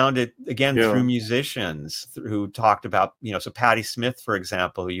 We found it again through musicians who talked about, so Patti Smith, for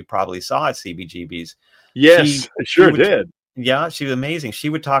example, who you probably saw at CBGB's. Yes, I sure did. Yeah, she was amazing. She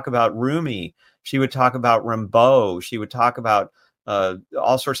would talk about Rumi. She would talk about Rimbaud. She would talk about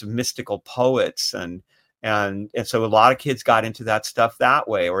all sorts of mystical poets, and so a lot of kids got into that stuff that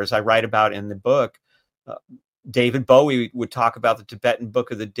way. Or as I write about in the book, David Bowie would talk about the Tibetan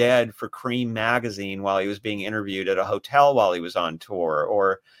Book of the Dead for Cream magazine while he was being interviewed at a hotel while he was on tour.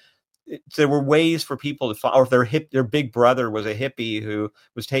 Or there were ways for people to find, or if their big brother was a hippie who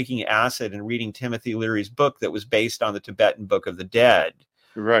was taking acid and reading Timothy Leary's book that was based on the Tibetan Book of the Dead.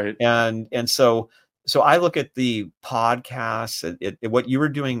 Right. And so I look at the podcasts, at what you were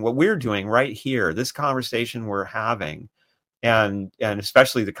doing, what we're doing right here, this conversation we're having, and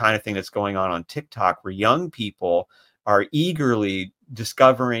especially the kind of thing that's going on TikTok, where young people are eagerly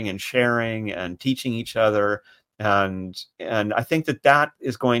discovering and sharing and teaching each other. And I think that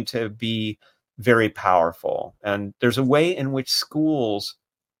is going to be very powerful. And there's a way in which schools,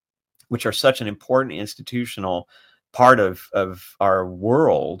 which are such an important institutional part of our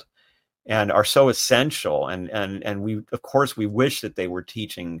world and are so essential, and we, of course, we wish that they were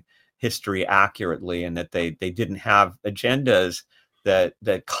teaching history accurately, and that they didn't have agendas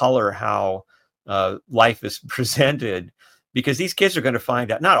that color how life is presented, because these kids are going to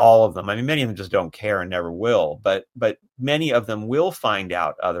find out, not all of them, I mean, many of them just don't care and never will, but many of them will find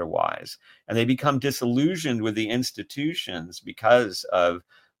out otherwise, and they become disillusioned with the institutions because of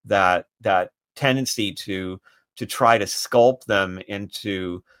that tendency to try to sculpt them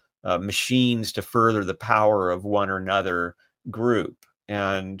into machines to further the power of one or another group.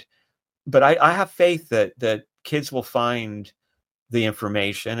 But I have faith that kids will find the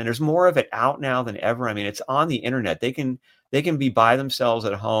information, and there's more of it out now than ever. I mean, it's on the internet. They can be by themselves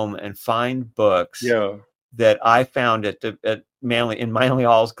at home and find books that I found in Manly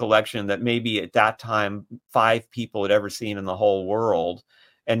Hall's collection that maybe at that time 5 people had ever seen in the whole world,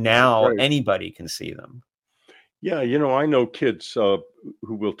 and now anybody can see them. Yeah, I know kids who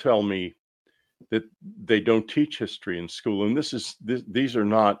will tell me that they don't teach history in school, and these are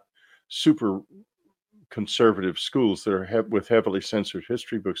not super conservative schools that are with heavily censored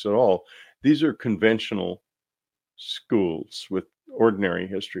history books at all. These are conventional schools with ordinary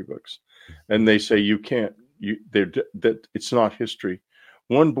history books, and they say that it's not history.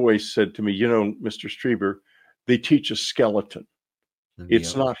 One boy said to me, Mr. Strieber, they teach a skeleton.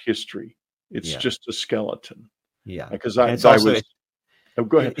 It's not history. It's just a skeleton. Yeah, because go ahead.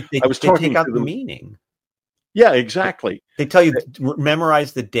 I was talking take out to the meaning. Yeah, exactly. They tell you to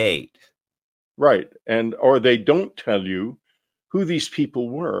memorize the date. Right. Or they don't tell you who these people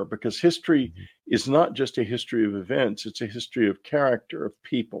were, because history is not just a history of events. It's a history of character, of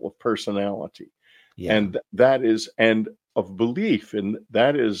people, of personality. Yeah. And of belief. And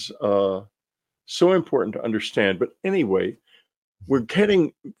that is so important to understand. But anyway, we're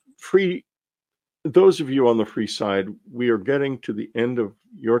getting free. Those of you on the free side, we are getting to the end of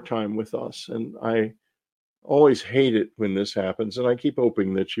your time with us. And I always hate it when this happens. And I keep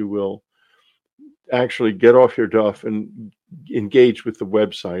hoping that you will actually get off your duff and engage with the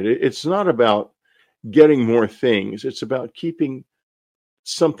website. It's not about getting more things. It's about keeping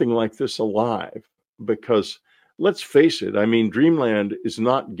something like this alive, because let's face it. I mean, Dreamland is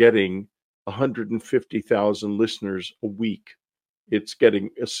not getting 150,000 listeners a week it's getting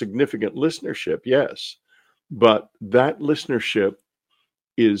a significant listenership, yes, but that listenership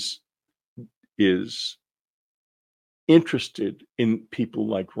is interested in people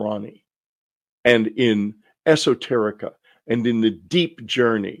like Ronnie and in esoterica and in the deep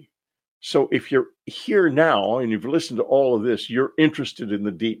journey. So if you're here now and you've listened to all of this, you're interested in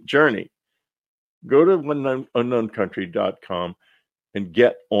the deep journey, go to unknowncountry.com and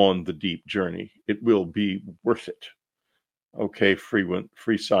get on the deep journey. It will be worth it. Okay,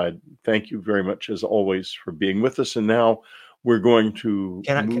 Freeside, thank you very much as always for being with us. And now we're going to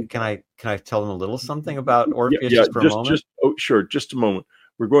Can I tell them a little something about Orpheus just for a moment? Sure, just a moment.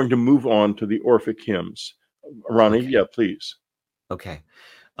 We're going to move on to the Orphic hymns. Ronnie, okay. Yeah, please. Okay.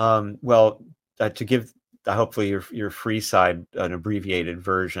 Well, to give hopefully your Freeside an abbreviated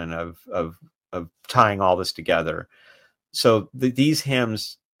version of tying all this together. So these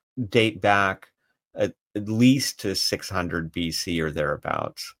hymns date back at least to 600 BC or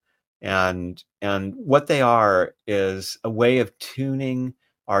thereabouts. And what they are is a way of tuning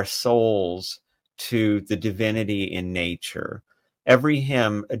our souls to the divinity in nature. Every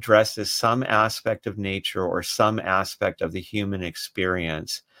hymn addresses some aspect of nature or some aspect of the human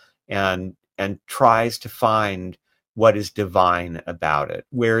experience and tries to find what is divine about it.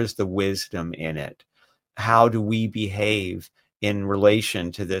 Where is the wisdom in it? How do we behave in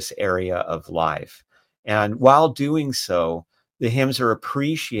relation to this area of life? And while doing so, the hymns are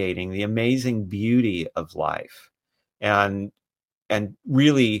appreciating the amazing beauty of life and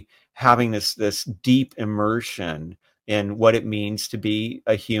really having this deep immersion in what it means to be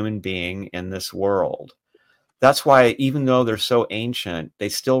a human being in this world. That's why, even though they're so ancient, they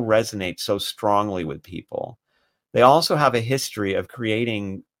still resonate so strongly with people. They also have a history of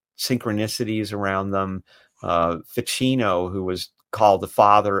creating synchronicities around them. Ficino, who was called the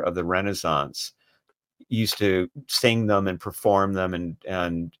father of the Renaissance, used to sing them and perform them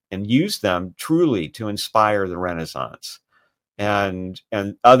and use them truly to inspire the Renaissance. And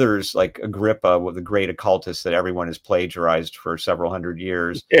others like Agrippa, with the great occultist that everyone has plagiarized for several hundred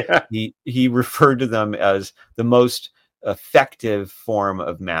years, yeah. He referred to them as the most effective form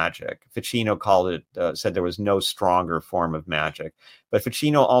of magic. Ficino called it, said there was no stronger form of magic. But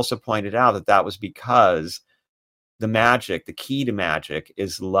Ficino also pointed out that that was because the magic, the key to magic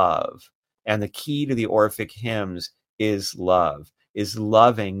is love. And the key to the Orphic hymns is love, is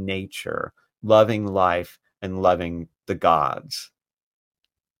loving nature, loving life, and loving the gods.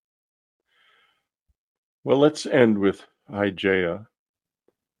 Well, let's end with Hygeia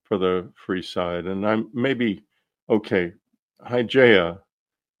for the Freeside. And I'm maybe, okay, Hygeia,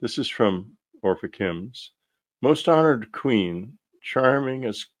 this is from Orphic hymns. Most honored queen, charming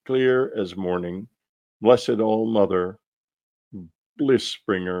as clear as morning, blessed all-mother, bliss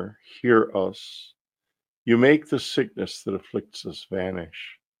bringer, hear us. You make the sickness that afflicts us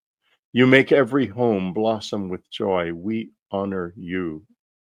vanish. You make every home blossom with joy. We honor you.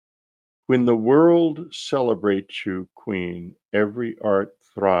 When the world celebrates you, Queen, every art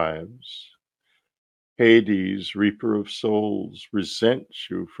thrives. Hades, reaper of souls, resents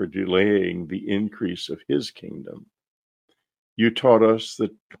you for delaying the increase of his kingdom. You taught us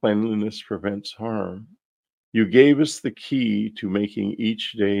that cleanliness prevents harm. You gave us the key to making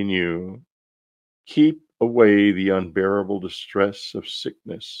each day new. Keep away the unbearable distress of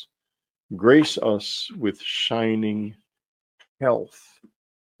sickness. Grace us with shining health.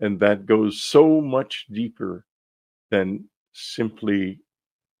 And that goes so much deeper than simply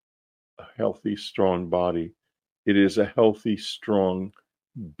a healthy, strong body. It is a healthy, strong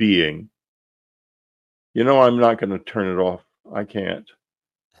being. You know, I'm not going to turn it off. I can't.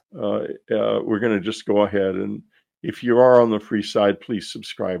 We're going to just go ahead. And if you are on the Freeside, please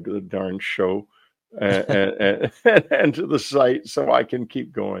subscribe to the darn show and to the site so I can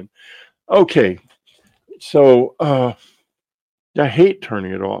keep going. Okay. So I hate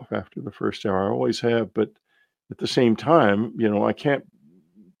turning it off after the first hour. I always have. But at the same time, you know, I can't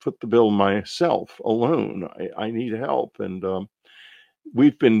foot the bill myself alone. I need help. And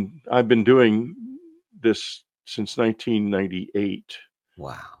I've been doing this since 1998.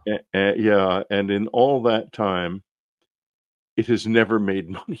 Wow. Yeah. And in all that time, it has never made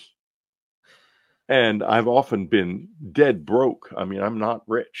money. And I've often been dead broke. I mean, I'm not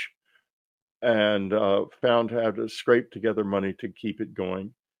rich. And found to have to scrape together money to keep it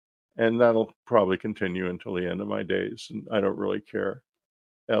going. And that'll probably continue until the end of my days. And I don't really care.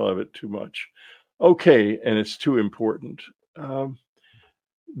 I love it too much. Okay. And it's too important.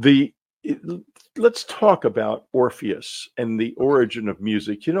 Let's talk about Orpheus and the origin of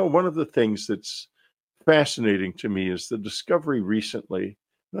music. You know, one of the things that's fascinating to me is the discovery recently,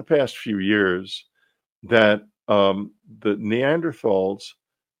 in the past few years, that the Neanderthals'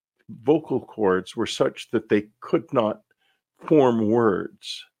 vocal cords were such that they could not form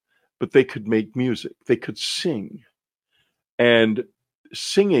words, but they could make music. They could sing. And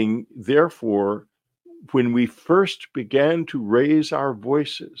singing, therefore, when we first began to raise our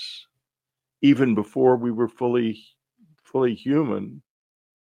voices, even before we were fully human,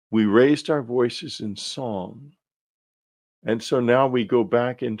 we raised our voices in song. And so now we go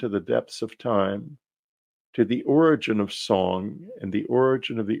back into the depths of time to the origin of song and the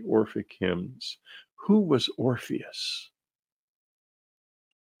origin of the Orphic hymns. Who was Orpheus?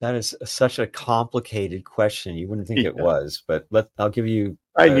 That is such a complicated question. You wouldn't think it Yeah. was, but I'll give you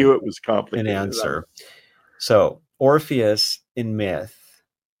I knew it was an complicated. answer. So Orpheus in myth,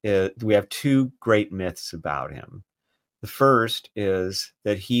 we have two great myths about him. The first is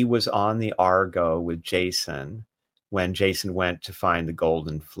that he was on the Argo with Jason when Jason went to find the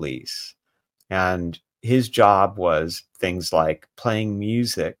Golden Fleece. And his job was things like playing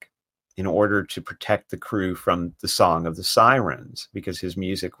music in order to protect the crew from the song of the sirens, because his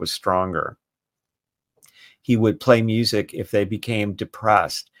music was stronger. He would play music if they became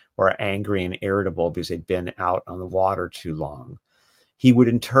depressed or angry and irritable because they'd been out on the water too long. He would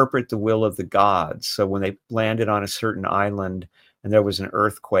interpret the will of the gods. So when they landed on a certain island and there was an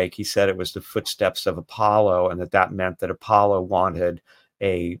earthquake, he said it was the footsteps of Apollo, and that meant that Apollo wanted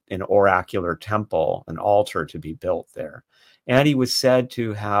an oracular temple, an altar to be built there. And he was said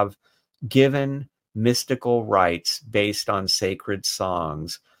to have given mystical rites based on sacred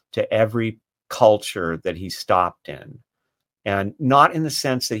songs to every culture that he stopped in. And not in the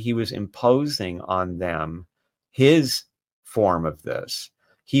sense that he was imposing on them his form of this.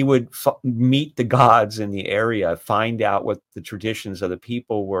 He would meet the gods in the area, find out what the traditions of the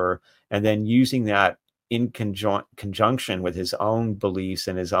people were, and then using that in conjunction with his own beliefs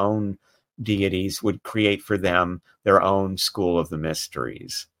and his own deities would create for them their own school of the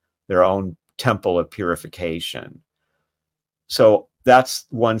mysteries, their own temple of purification. So that's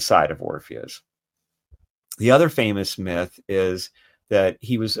one side of Orpheus. The other famous myth is that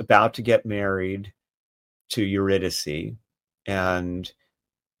he was about to get married to Eurydice, and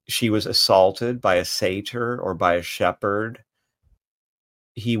she was assaulted by a satyr or by a shepherd.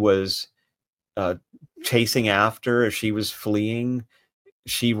 He was chasing after as she was fleeing.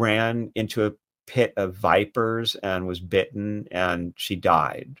 She ran into a pit of vipers and was bitten, and she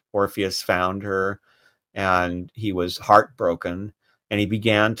died. Orpheus found her, and he was heartbroken, and he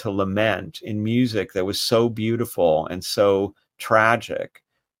began to lament in music that was so beautiful and so tragic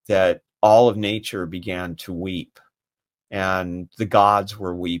that all of nature began to weep, and the gods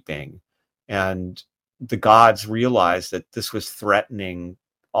were weeping, and the gods realized that this was threatening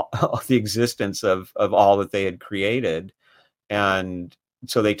the existence of all that they had created. And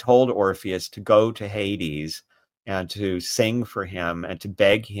so they told Orpheus to go to Hades and to sing for him and to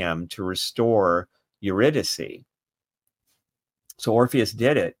beg him to restore Eurydice. So Orpheus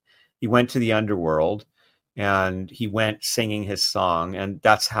did it. He went to the underworld and he went singing his song. And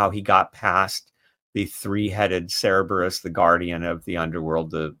that's how he got past the three-headed Cerberus, the guardian of the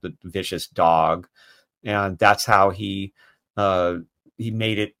underworld, the vicious dog. And that's how he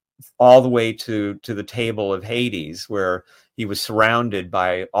made it all the way to the table of Hades, where he was surrounded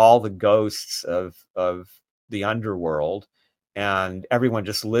by all the ghosts of the underworld, and everyone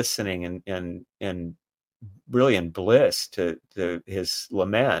just listening and really in bliss to his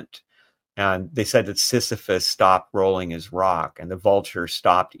lament. And they said that Sisyphus stopped rolling his rock, and the vulture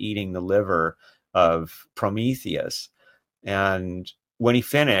stopped eating the liver of Prometheus. And when he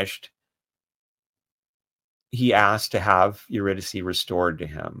finished, he asked to have Eurydice restored to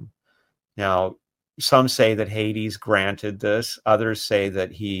him. Now, some say that Hades granted this. Others say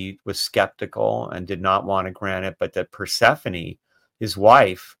that he was skeptical and did not want to grant it, but that Persephone, his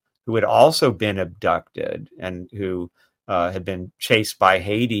wife, who had also been abducted and who had been chased by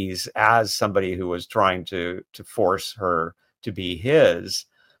Hades as somebody who was trying to force her to be his,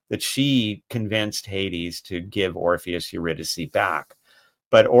 that she convinced Hades to give Orpheus Eurydice back.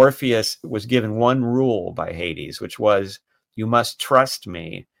 But Orpheus was given one rule by Hades, which was, you must trust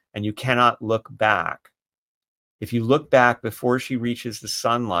me and you cannot look back. If you look back before she reaches the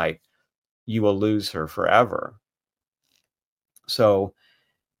sunlight, you will lose her forever. So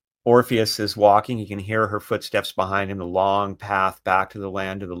Orpheus is walking. He can hear her footsteps behind him, the long path back to the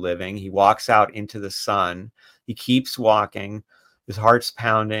land of the living. He walks out into the sun. He keeps walking. His heart's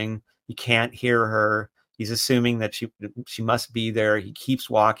pounding. He can't hear her. He's assuming that she must be there. He keeps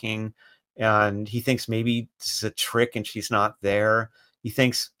walking, and he thinks maybe this is a trick and she's not there. He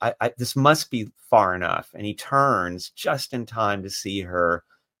thinks, this must be far enough. And he turns just in time to see her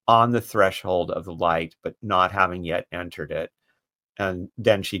on the threshold of the light, but not having yet entered it. And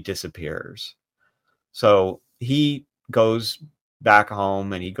then she disappears. So he goes back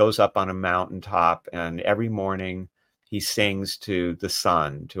home and he goes up on a mountaintop, and every morning he sings to the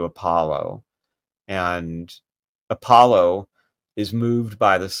sun, to Apollo. And Apollo is moved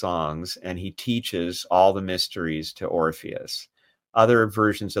by the songs, and he teaches all the mysteries to Orpheus. Other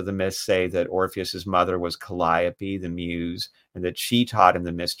versions of the myth say that Orpheus's mother was Calliope, the muse, and that she taught him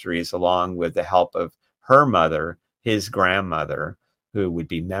the mysteries along with the help of her mother, his grandmother, who would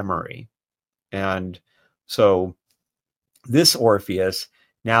be Memory. And so this Orpheus,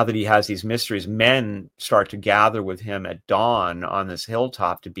 now that he has these mysteries, men start to gather with him at dawn on this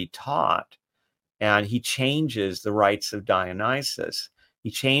hilltop to be taught. And he changes the rites of Dionysus.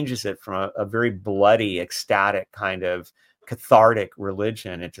 He changes it from a very bloody, ecstatic kind of cathartic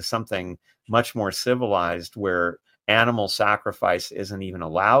religion into something much more civilized, where animal sacrifice isn't even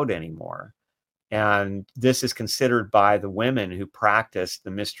allowed anymore. And this is considered by the women who practice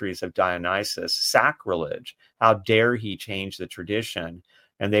the mysteries of Dionysus sacrilege. How dare he change the tradition?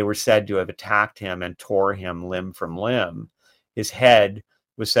 And they were said to have attacked him and tore him limb from limb. His head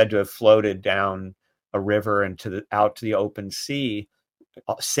was said to have floated down a river and out to the open sea,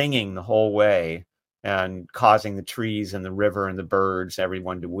 singing the whole way and causing the trees and the river and the birds,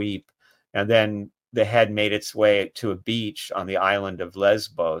 everyone to weep. And then the head made its way to a beach on the island of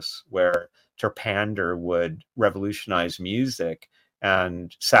Lesbos, where Terpander would revolutionize music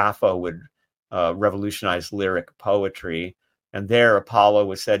and Sappho would revolutionize lyric poetry. And there Apollo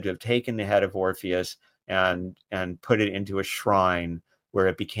was said to have taken the head of Orpheus and put it into a shrine, where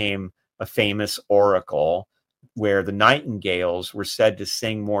it became a famous oracle, where the nightingales were said to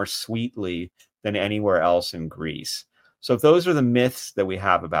sing more sweetly than anywhere else in Greece. So those are the myths that we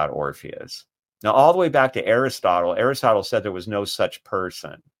have about Orpheus. Now, all the way back to Aristotle, Aristotle said there was no such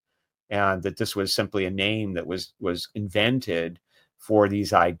person, and that this was simply a name that was invented for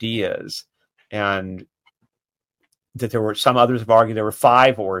these ideas. And that there were, some others have argued there were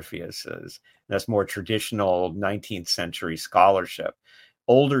 5 Orpheuses. That's more traditional 19th century scholarship.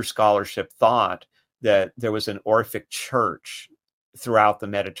 Older scholarship thought that there was an Orphic church throughout the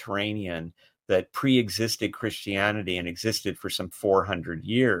Mediterranean that pre-existed Christianity and existed for some 400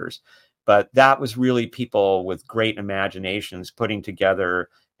 years. But that was really people with great imaginations putting together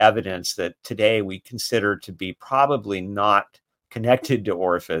evidence that today we consider to be probably not connected to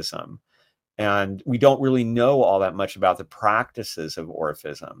Orphism. And we don't really know all that much about the practices of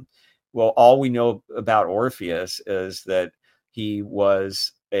Orphism. Well, all we know about Orpheus is that he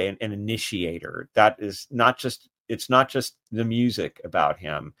was an initiator. That is not just, it's not just the music about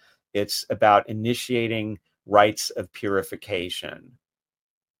him. It's about initiating rites of purification.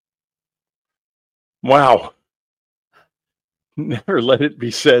 Wow. Never let it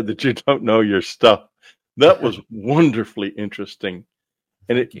be said that you don't know your stuff. That was wonderfully interesting.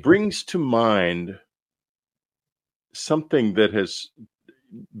 And it brings to mind something that has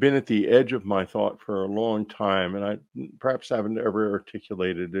been at the edge of my thought for a long time, and I perhaps haven't ever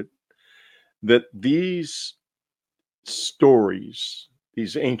articulated it, that these stories,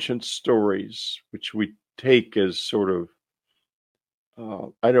 these ancient stories, which we take as sort of,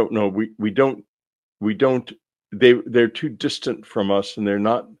 I don't know, they're too distant from us, and they're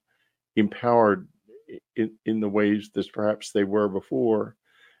not empowered in the ways that perhaps they were before,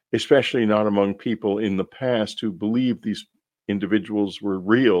 especially not among people in the past who believed these individuals were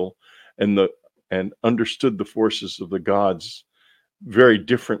real and understood the forces of the gods very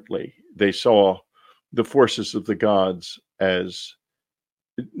differently. They saw the forces of the gods as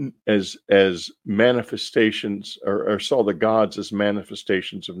manifestations, or saw the gods as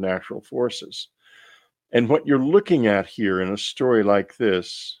manifestations of natural forces. And what you're looking at here in a story like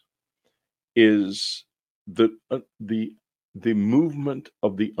this is the movement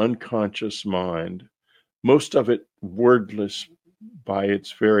of the unconscious mind, most of it wordless by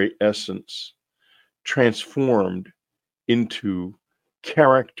its very essence, transformed into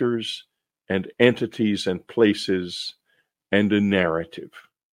characters and entities and places and a narrative,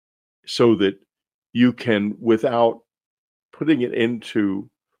 so that you can, without putting it into,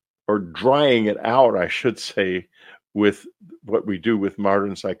 or drying it out, I should say, with what we do with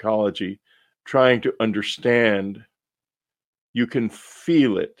modern psychology, trying to understand, you can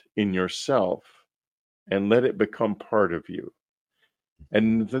feel it in yourself and let it become part of you.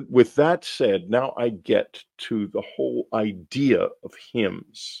 And with that said, now I get to the whole idea of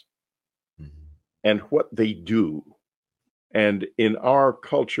hymns and what they do. And in our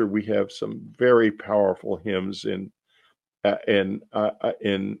culture, we have some very powerful hymns in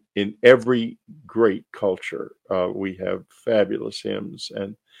every great culture. We have fabulous hymns,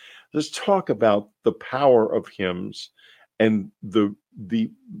 and Let's talk about the power of hymns and the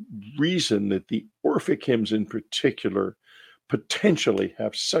reason that the Orphic hymns in particular potentially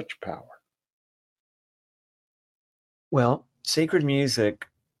have such power. Well, sacred music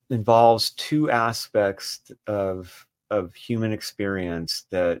involves two aspects of human experience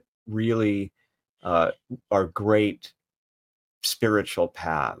that really are great spiritual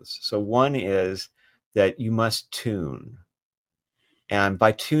paths. So one is that you must tune. And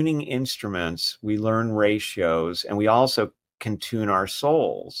by tuning instruments, we learn ratios, and we also can tune our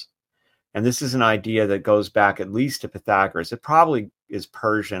souls. And this is an idea that goes back at least to Pythagoras. It probably is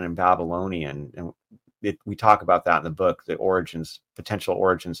Persian and Babylonian. And we talk about that in the book, the potential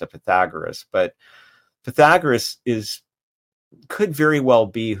origins of Pythagoras. But Pythagoras could very well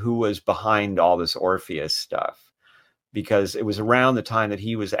be who was behind all this Orpheus stuff, because it was around the time that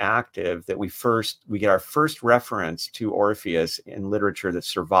he was active that we get our first reference to Orpheus in literature that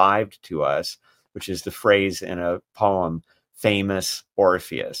survived to us, which is the phrase in a poem, famous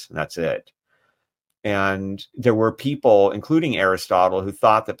Orpheus, and that's it. And there were people, including Aristotle, who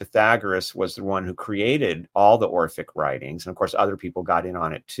thought that Pythagoras was the one who created all the Orphic writings. And of course, other people got in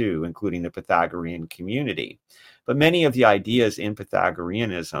on it too, including the Pythagorean community. But many of the ideas in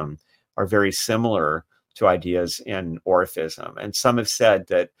Pythagoreanism are very similar to ideas in Orphism. And some have said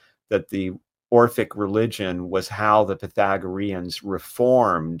that the Orphic religion was how the Pythagoreans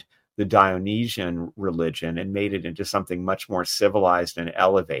reformed the Dionysian religion and made it into something much more civilized and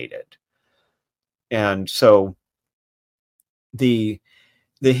elevated. And so the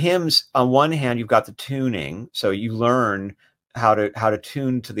hymns, on one hand, you've got the tuning. So you learn how to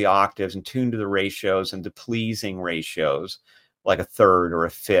tune to the octaves and tune to the ratios and the pleasing ratios, like a third or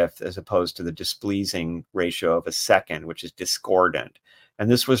a fifth, as opposed to the displeasing ratio of a second, which is discordant. And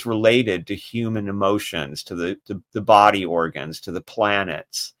this was related to human emotions, to the body organs, to the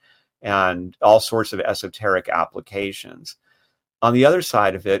planets, and all sorts of esoteric applications. On the other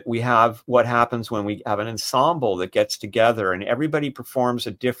side of it, we have what happens when we have an ensemble that gets together and everybody performs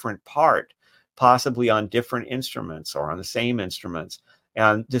a different part, possibly on different instruments or on the same instruments.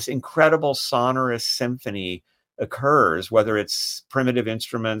 And this incredible sonorous symphony occurs, whether it's primitive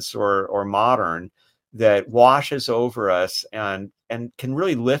instruments or modern, that washes over us and can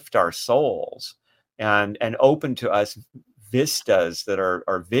really lift our souls and open to us vistas that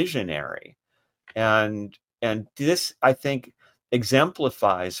are visionary. And this, I think,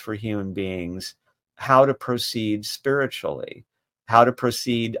 exemplifies for human beings how to proceed spiritually, how to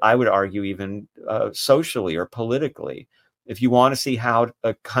proceed, I would argue, even socially or politically. If you want to see how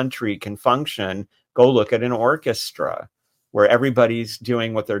a country can function, go look at an orchestra where everybody's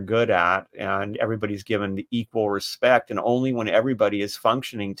doing what they're good at and everybody's given the equal respect. And only when everybody is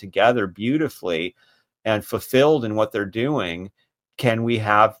functioning together beautifully and fulfilled in what they're doing can we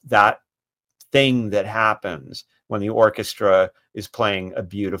have that thing that happens when the orchestra is playing a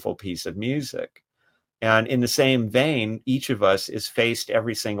beautiful piece of music. And in the same vein, each of us is faced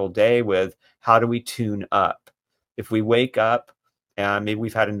every single day with, how do we tune up? If we wake up and maybe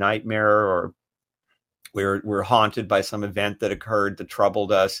we've had a nightmare or we're haunted by some event that occurred that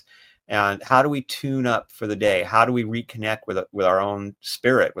troubled us, and how do we tune up for the day? How do we reconnect with our own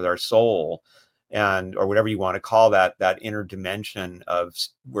spirit, with our soul, and or whatever you want to call that inner dimension of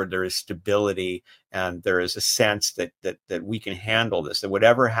where there is stability and there is a sense that we can handle this, that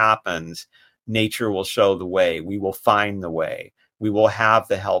whatever happens, nature will show the way. We will find the way. We will have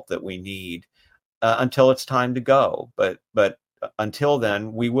the help that we need until it's time to go. But until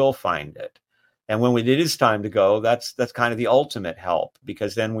then, we will find it. And when it is time to go, that's kind of the ultimate help,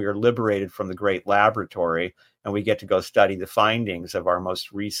 because then we are liberated from the great laboratory and we get to go study the findings of our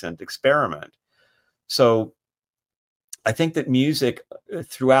most recent experiment. So I think that music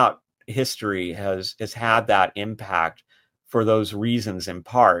throughout history has had that impact for those reasons in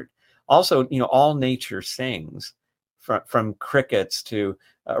part. Also, all nature sings, from crickets to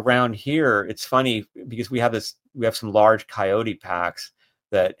around here. It's funny because we have some large coyote packs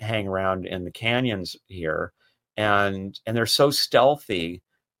that hang around in the canyons here, and they're so stealthy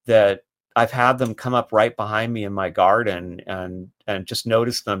that I've had them come up right behind me in my garden and just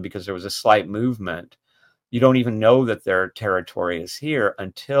notice them because there was a slight movement. You don't even know that their territory is here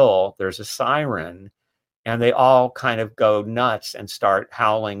until there's a siren, and they all kind of go nuts and start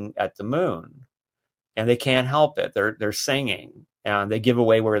howling at the moon, and they can't help it. They're singing, and they give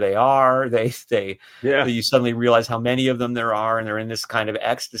away where they are. You suddenly realize how many of them there are, and they're in this kind of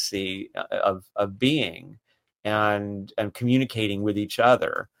ecstasy of being and communicating with each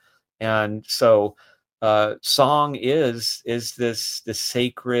other. And so song is this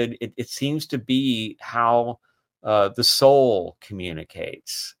sacred, it seems to be how the soul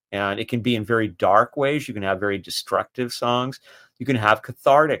communicates. And it can be in very dark ways. You can have very destructive songs. You can have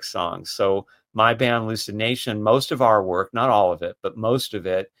cathartic songs. So my band, Lucid Nation, most of our work, not all of it, but most of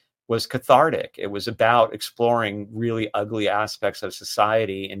it was cathartic. It was about exploring really ugly aspects of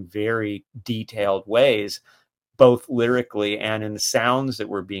society in very detailed ways, both lyrically and in the sounds that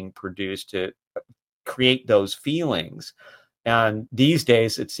were being produced to create those feelings. And these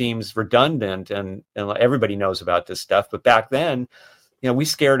days it seems redundant, and everybody knows about this stuff. But back then, we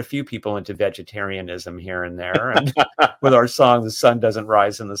scared a few people into vegetarianism here and there, and with our song "The Sun Doesn't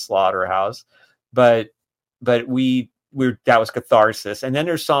Rise in the Slaughterhouse," but that was catharsis. And then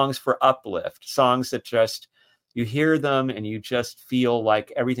there's songs for uplift, songs that just you hear them and you just feel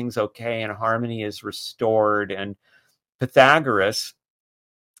like everything's okay and harmony is restored. And Pythagoras,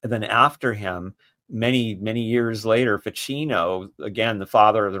 and then after him, many years later, Ficino, again the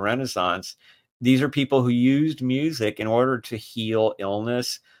father of the Renaissance. These are people who used music in order to heal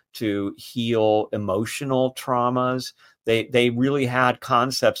illness, to heal emotional traumas. They really had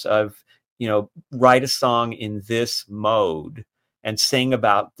concepts of, write a song in this mode and sing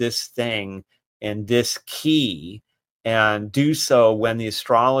about this thing in this key, and do so when the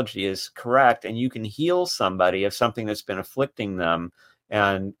astrology is correct, and you can heal somebody of something that's been afflicting them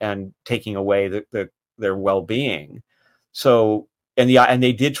and taking away their well-being. So, and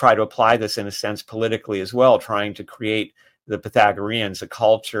they did try to apply this in a sense politically as well, trying to create the Pythagoreans, a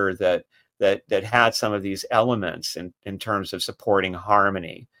culture that had some of these elements in terms of supporting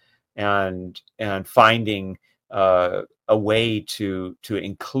harmony and finding a way to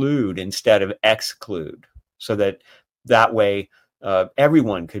include instead of exclude, so that way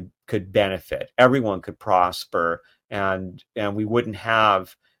everyone could benefit, everyone could prosper, and we wouldn't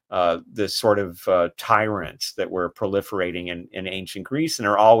have the sort of tyrants that were proliferating in ancient Greece and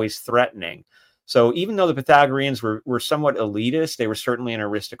are always threatening. So even though the Pythagoreans were somewhat elitist, they were certainly an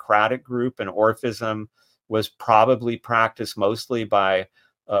aristocratic group, and Orphism was probably practiced mostly by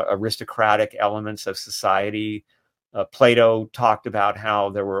aristocratic elements of society. Plato talked about how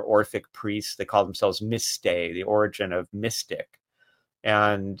there were Orphic priests. They called themselves Mystae, the origin of mystic.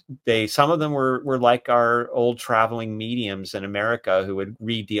 And some of them were like our old traveling mediums in America who would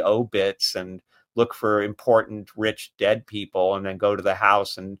read the obits and look for important, rich, dead people, and then go to the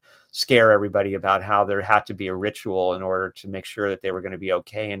house and scare everybody about how there had to be a ritual in order to make sure that they were going to be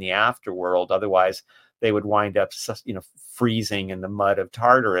okay in the afterworld. Otherwise, they would wind up, freezing in the mud of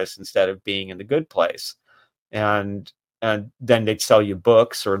Tartarus instead of being in the good place. And then they'd sell you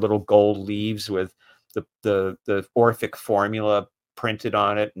books or little gold leaves with the Orphic formula printed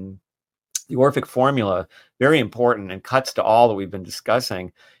on it. And the Orphic formula, very important and cuts to all that we've been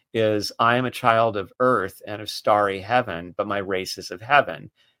discussing, is I am a child of earth and of starry heaven, but my race is of heaven.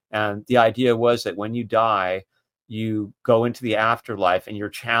 And the idea was that when you die, you go into the afterlife and you're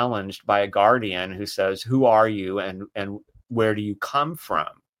challenged by a guardian who says, who are you and where do you come from?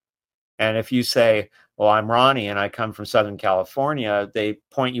 And if you say, well, I'm Ronnie and I come from Southern California, they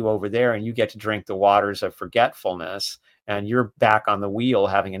point you over there and you get to drink the waters of forgetfulness, and you're back on the wheel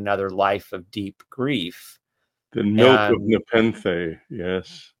having another life of deep grief. The milk of Nepenthe,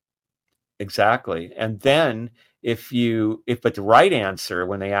 yes. Exactly. And then but the right answer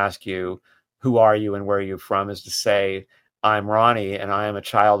when they ask you, who are you and where are you from, is to say, I'm Ronnie and I am a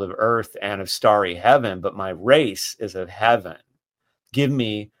child of earth and of starry heaven, but my race is of heaven. Give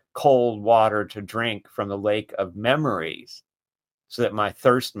me cold water to drink from the lake of memories so that my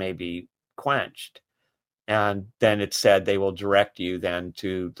thirst may be quenched. And then it said they will direct you then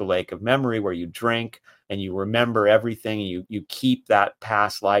to the lake of memory where you drink and you remember everything. You keep that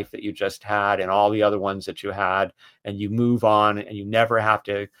past life that you just had and all the other ones that you had, and you move on, and you never have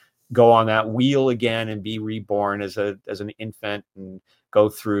to go on that wheel again and be reborn as an infant and go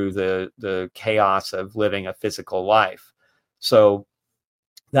through the chaos of living a physical life. So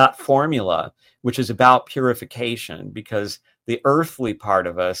that formula, which is about purification, because the earthly part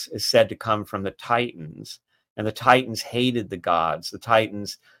of us is said to come from the Titans, and the Titans hated the gods. The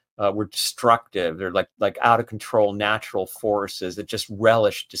Titans were destructive. They're like out of control natural forces that just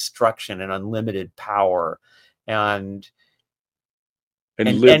relish destruction and unlimited power, and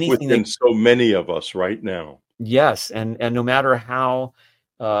live within so many of us right now. Yes, and no matter how,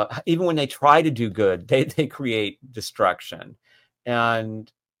 even when they try to do good, they create destruction,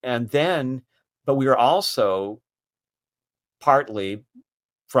 and then, but we are also partly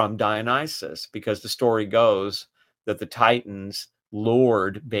from Dionysus, because the story goes that the Titans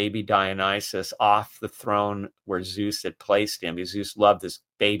lured baby Dionysus off the throne where Zeus had placed him, because Zeus loved this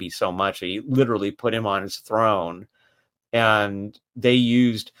baby so much he literally put him on his throne. And they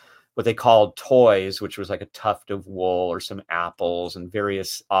used what they called toys, which was like a tuft of wool or some apples and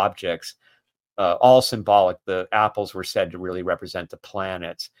various objects, all symbolic. The apples were said to really represent the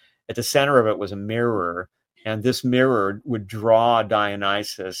planets. At the center of it was a mirror, and this mirror would draw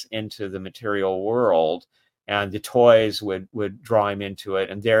Dionysus into the material world, and the toys would draw him into it.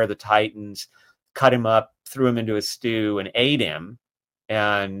 And there the Titans cut him up, threw him into a stew, and ate him.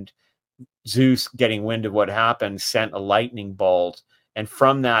 And Zeus, getting wind of what happened, sent a lightning bolt. And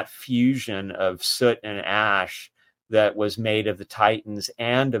from that fusion of soot and ash that was made of the Titans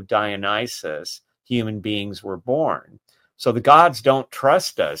and of Dionysus, human beings were born. So the gods don't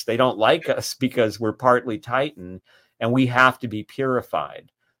trust us. They don't like us because we're partly Titan, and we have to be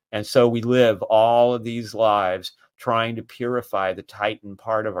purified. And so we live all of these lives trying to purify the Titan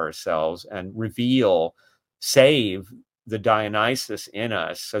part of ourselves and reveal, save the Dionysus in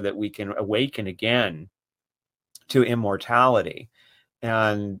us so that we can awaken again to immortality.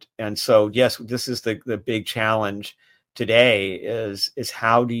 And so, yes, this is the big challenge today is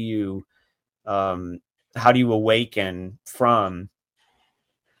how do you awaken from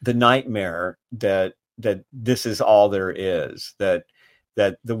the nightmare that this is all there is, that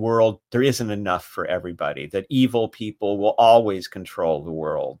the world, there isn't enough for everybody, that evil people will always control the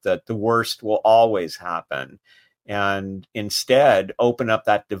world, that the worst will always happen, and instead open up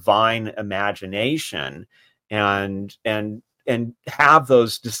that divine imagination and have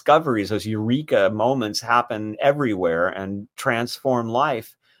those discoveries, those eureka moments happen everywhere and transform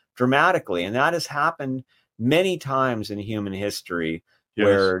life dramatically. And that has happened many times in human history. Yes.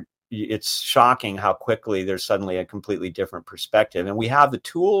 Where it's shocking how quickly there's suddenly a completely different perspective. And we have the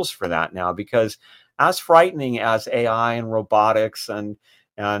tools for that now, because as frightening as AI and robotics and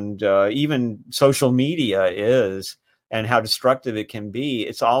even social media is, and how destructive it can be,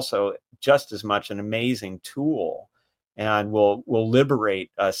 it's also just as much an amazing tool, and will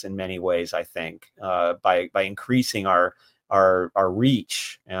liberate us in many ways, I think, by increasing our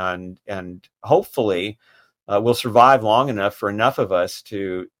reach, and hopefully we'll survive long enough for enough of us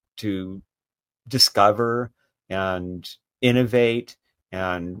to discover and innovate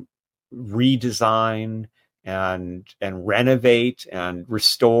and redesign and renovate and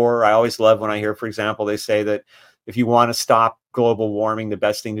restore. I always love when I hear, for example, they say that if you want to stop global warming, the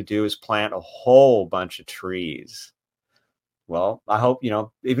best thing to do is plant a whole bunch of trees. Well, I hope,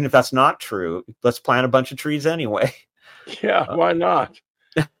 even if that's not true, let's plant a bunch of trees anyway. Yeah, why not?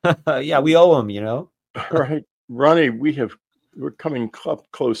 Yeah, we owe them, Right. Ronnie, we're coming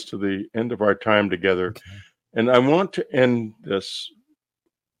close to the end of our time together. Okay. And I want to end this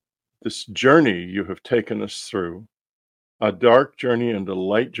journey you have taken us through, a dark journey and a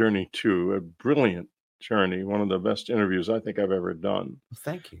light journey too, a brilliant journey, one of the best interviews I think I've ever done.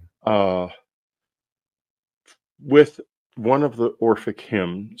 Thank you. With one of the Orphic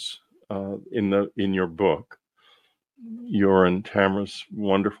hymns in your book, your and Tamra's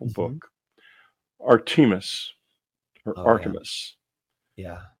wonderful book, Artemis, or Artemis.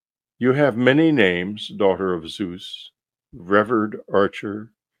 Yeah. You have many names, daughter of Zeus, revered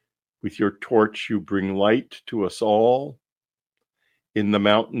archer. With your torch you bring light to us all. In the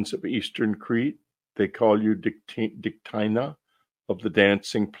mountains of eastern Crete, they call you Dictina of the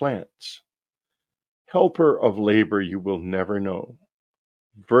dancing plants. Helper of labor you will never know.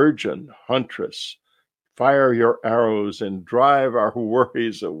 Virgin, huntress, fire your arrows and drive our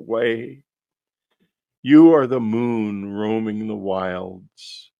worries away. You are the moon roaming the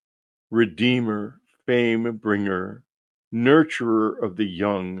wilds, redeemer, fame bringer, nurturer of the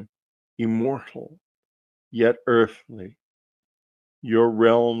young, immortal, yet earthly. Your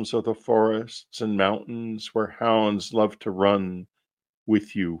realms are the forests and mountains where hounds love to run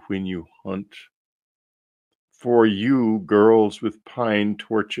with you when you hunt. For you, girls with pine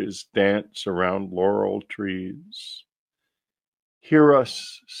torches dance around laurel trees. Hear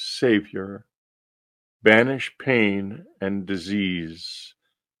us, Savior. Banish pain and disease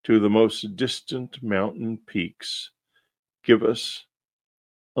to the most distant mountain peaks. Give us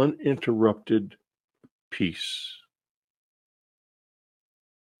uninterrupted peace.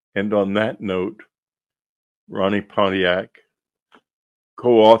 And on that note, Ronnie Ponitiac,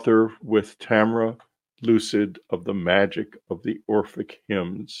 co-author with Tamra Lucid of The Magic of the Orphic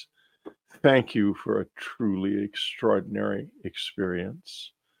Hymns, thank you for a truly extraordinary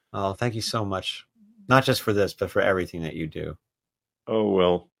experience. Oh, thank you so much. Not just for this, but for everything that you do. Oh,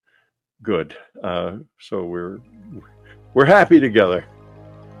 well, good. So we're happy together.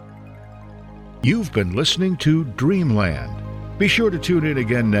 You've been listening to Dreamland. Be sure to tune in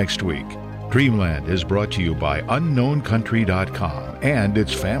again next week. Dreamland is brought to you by UnknownCountry.com and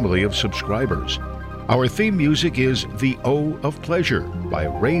its family of subscribers. Our theme music is The O of Pleasure by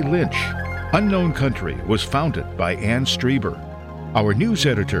Ray Lynch. Unknown Country was founded by Ann Strieber. Our news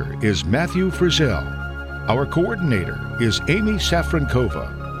editor is Matthew Frizzell. Our coordinator is Amy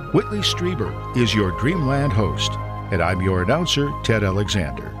Safrankova. Whitley Strieber is your Dreamland host, and I'm your announcer, Ted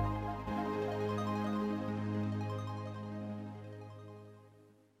Alexander.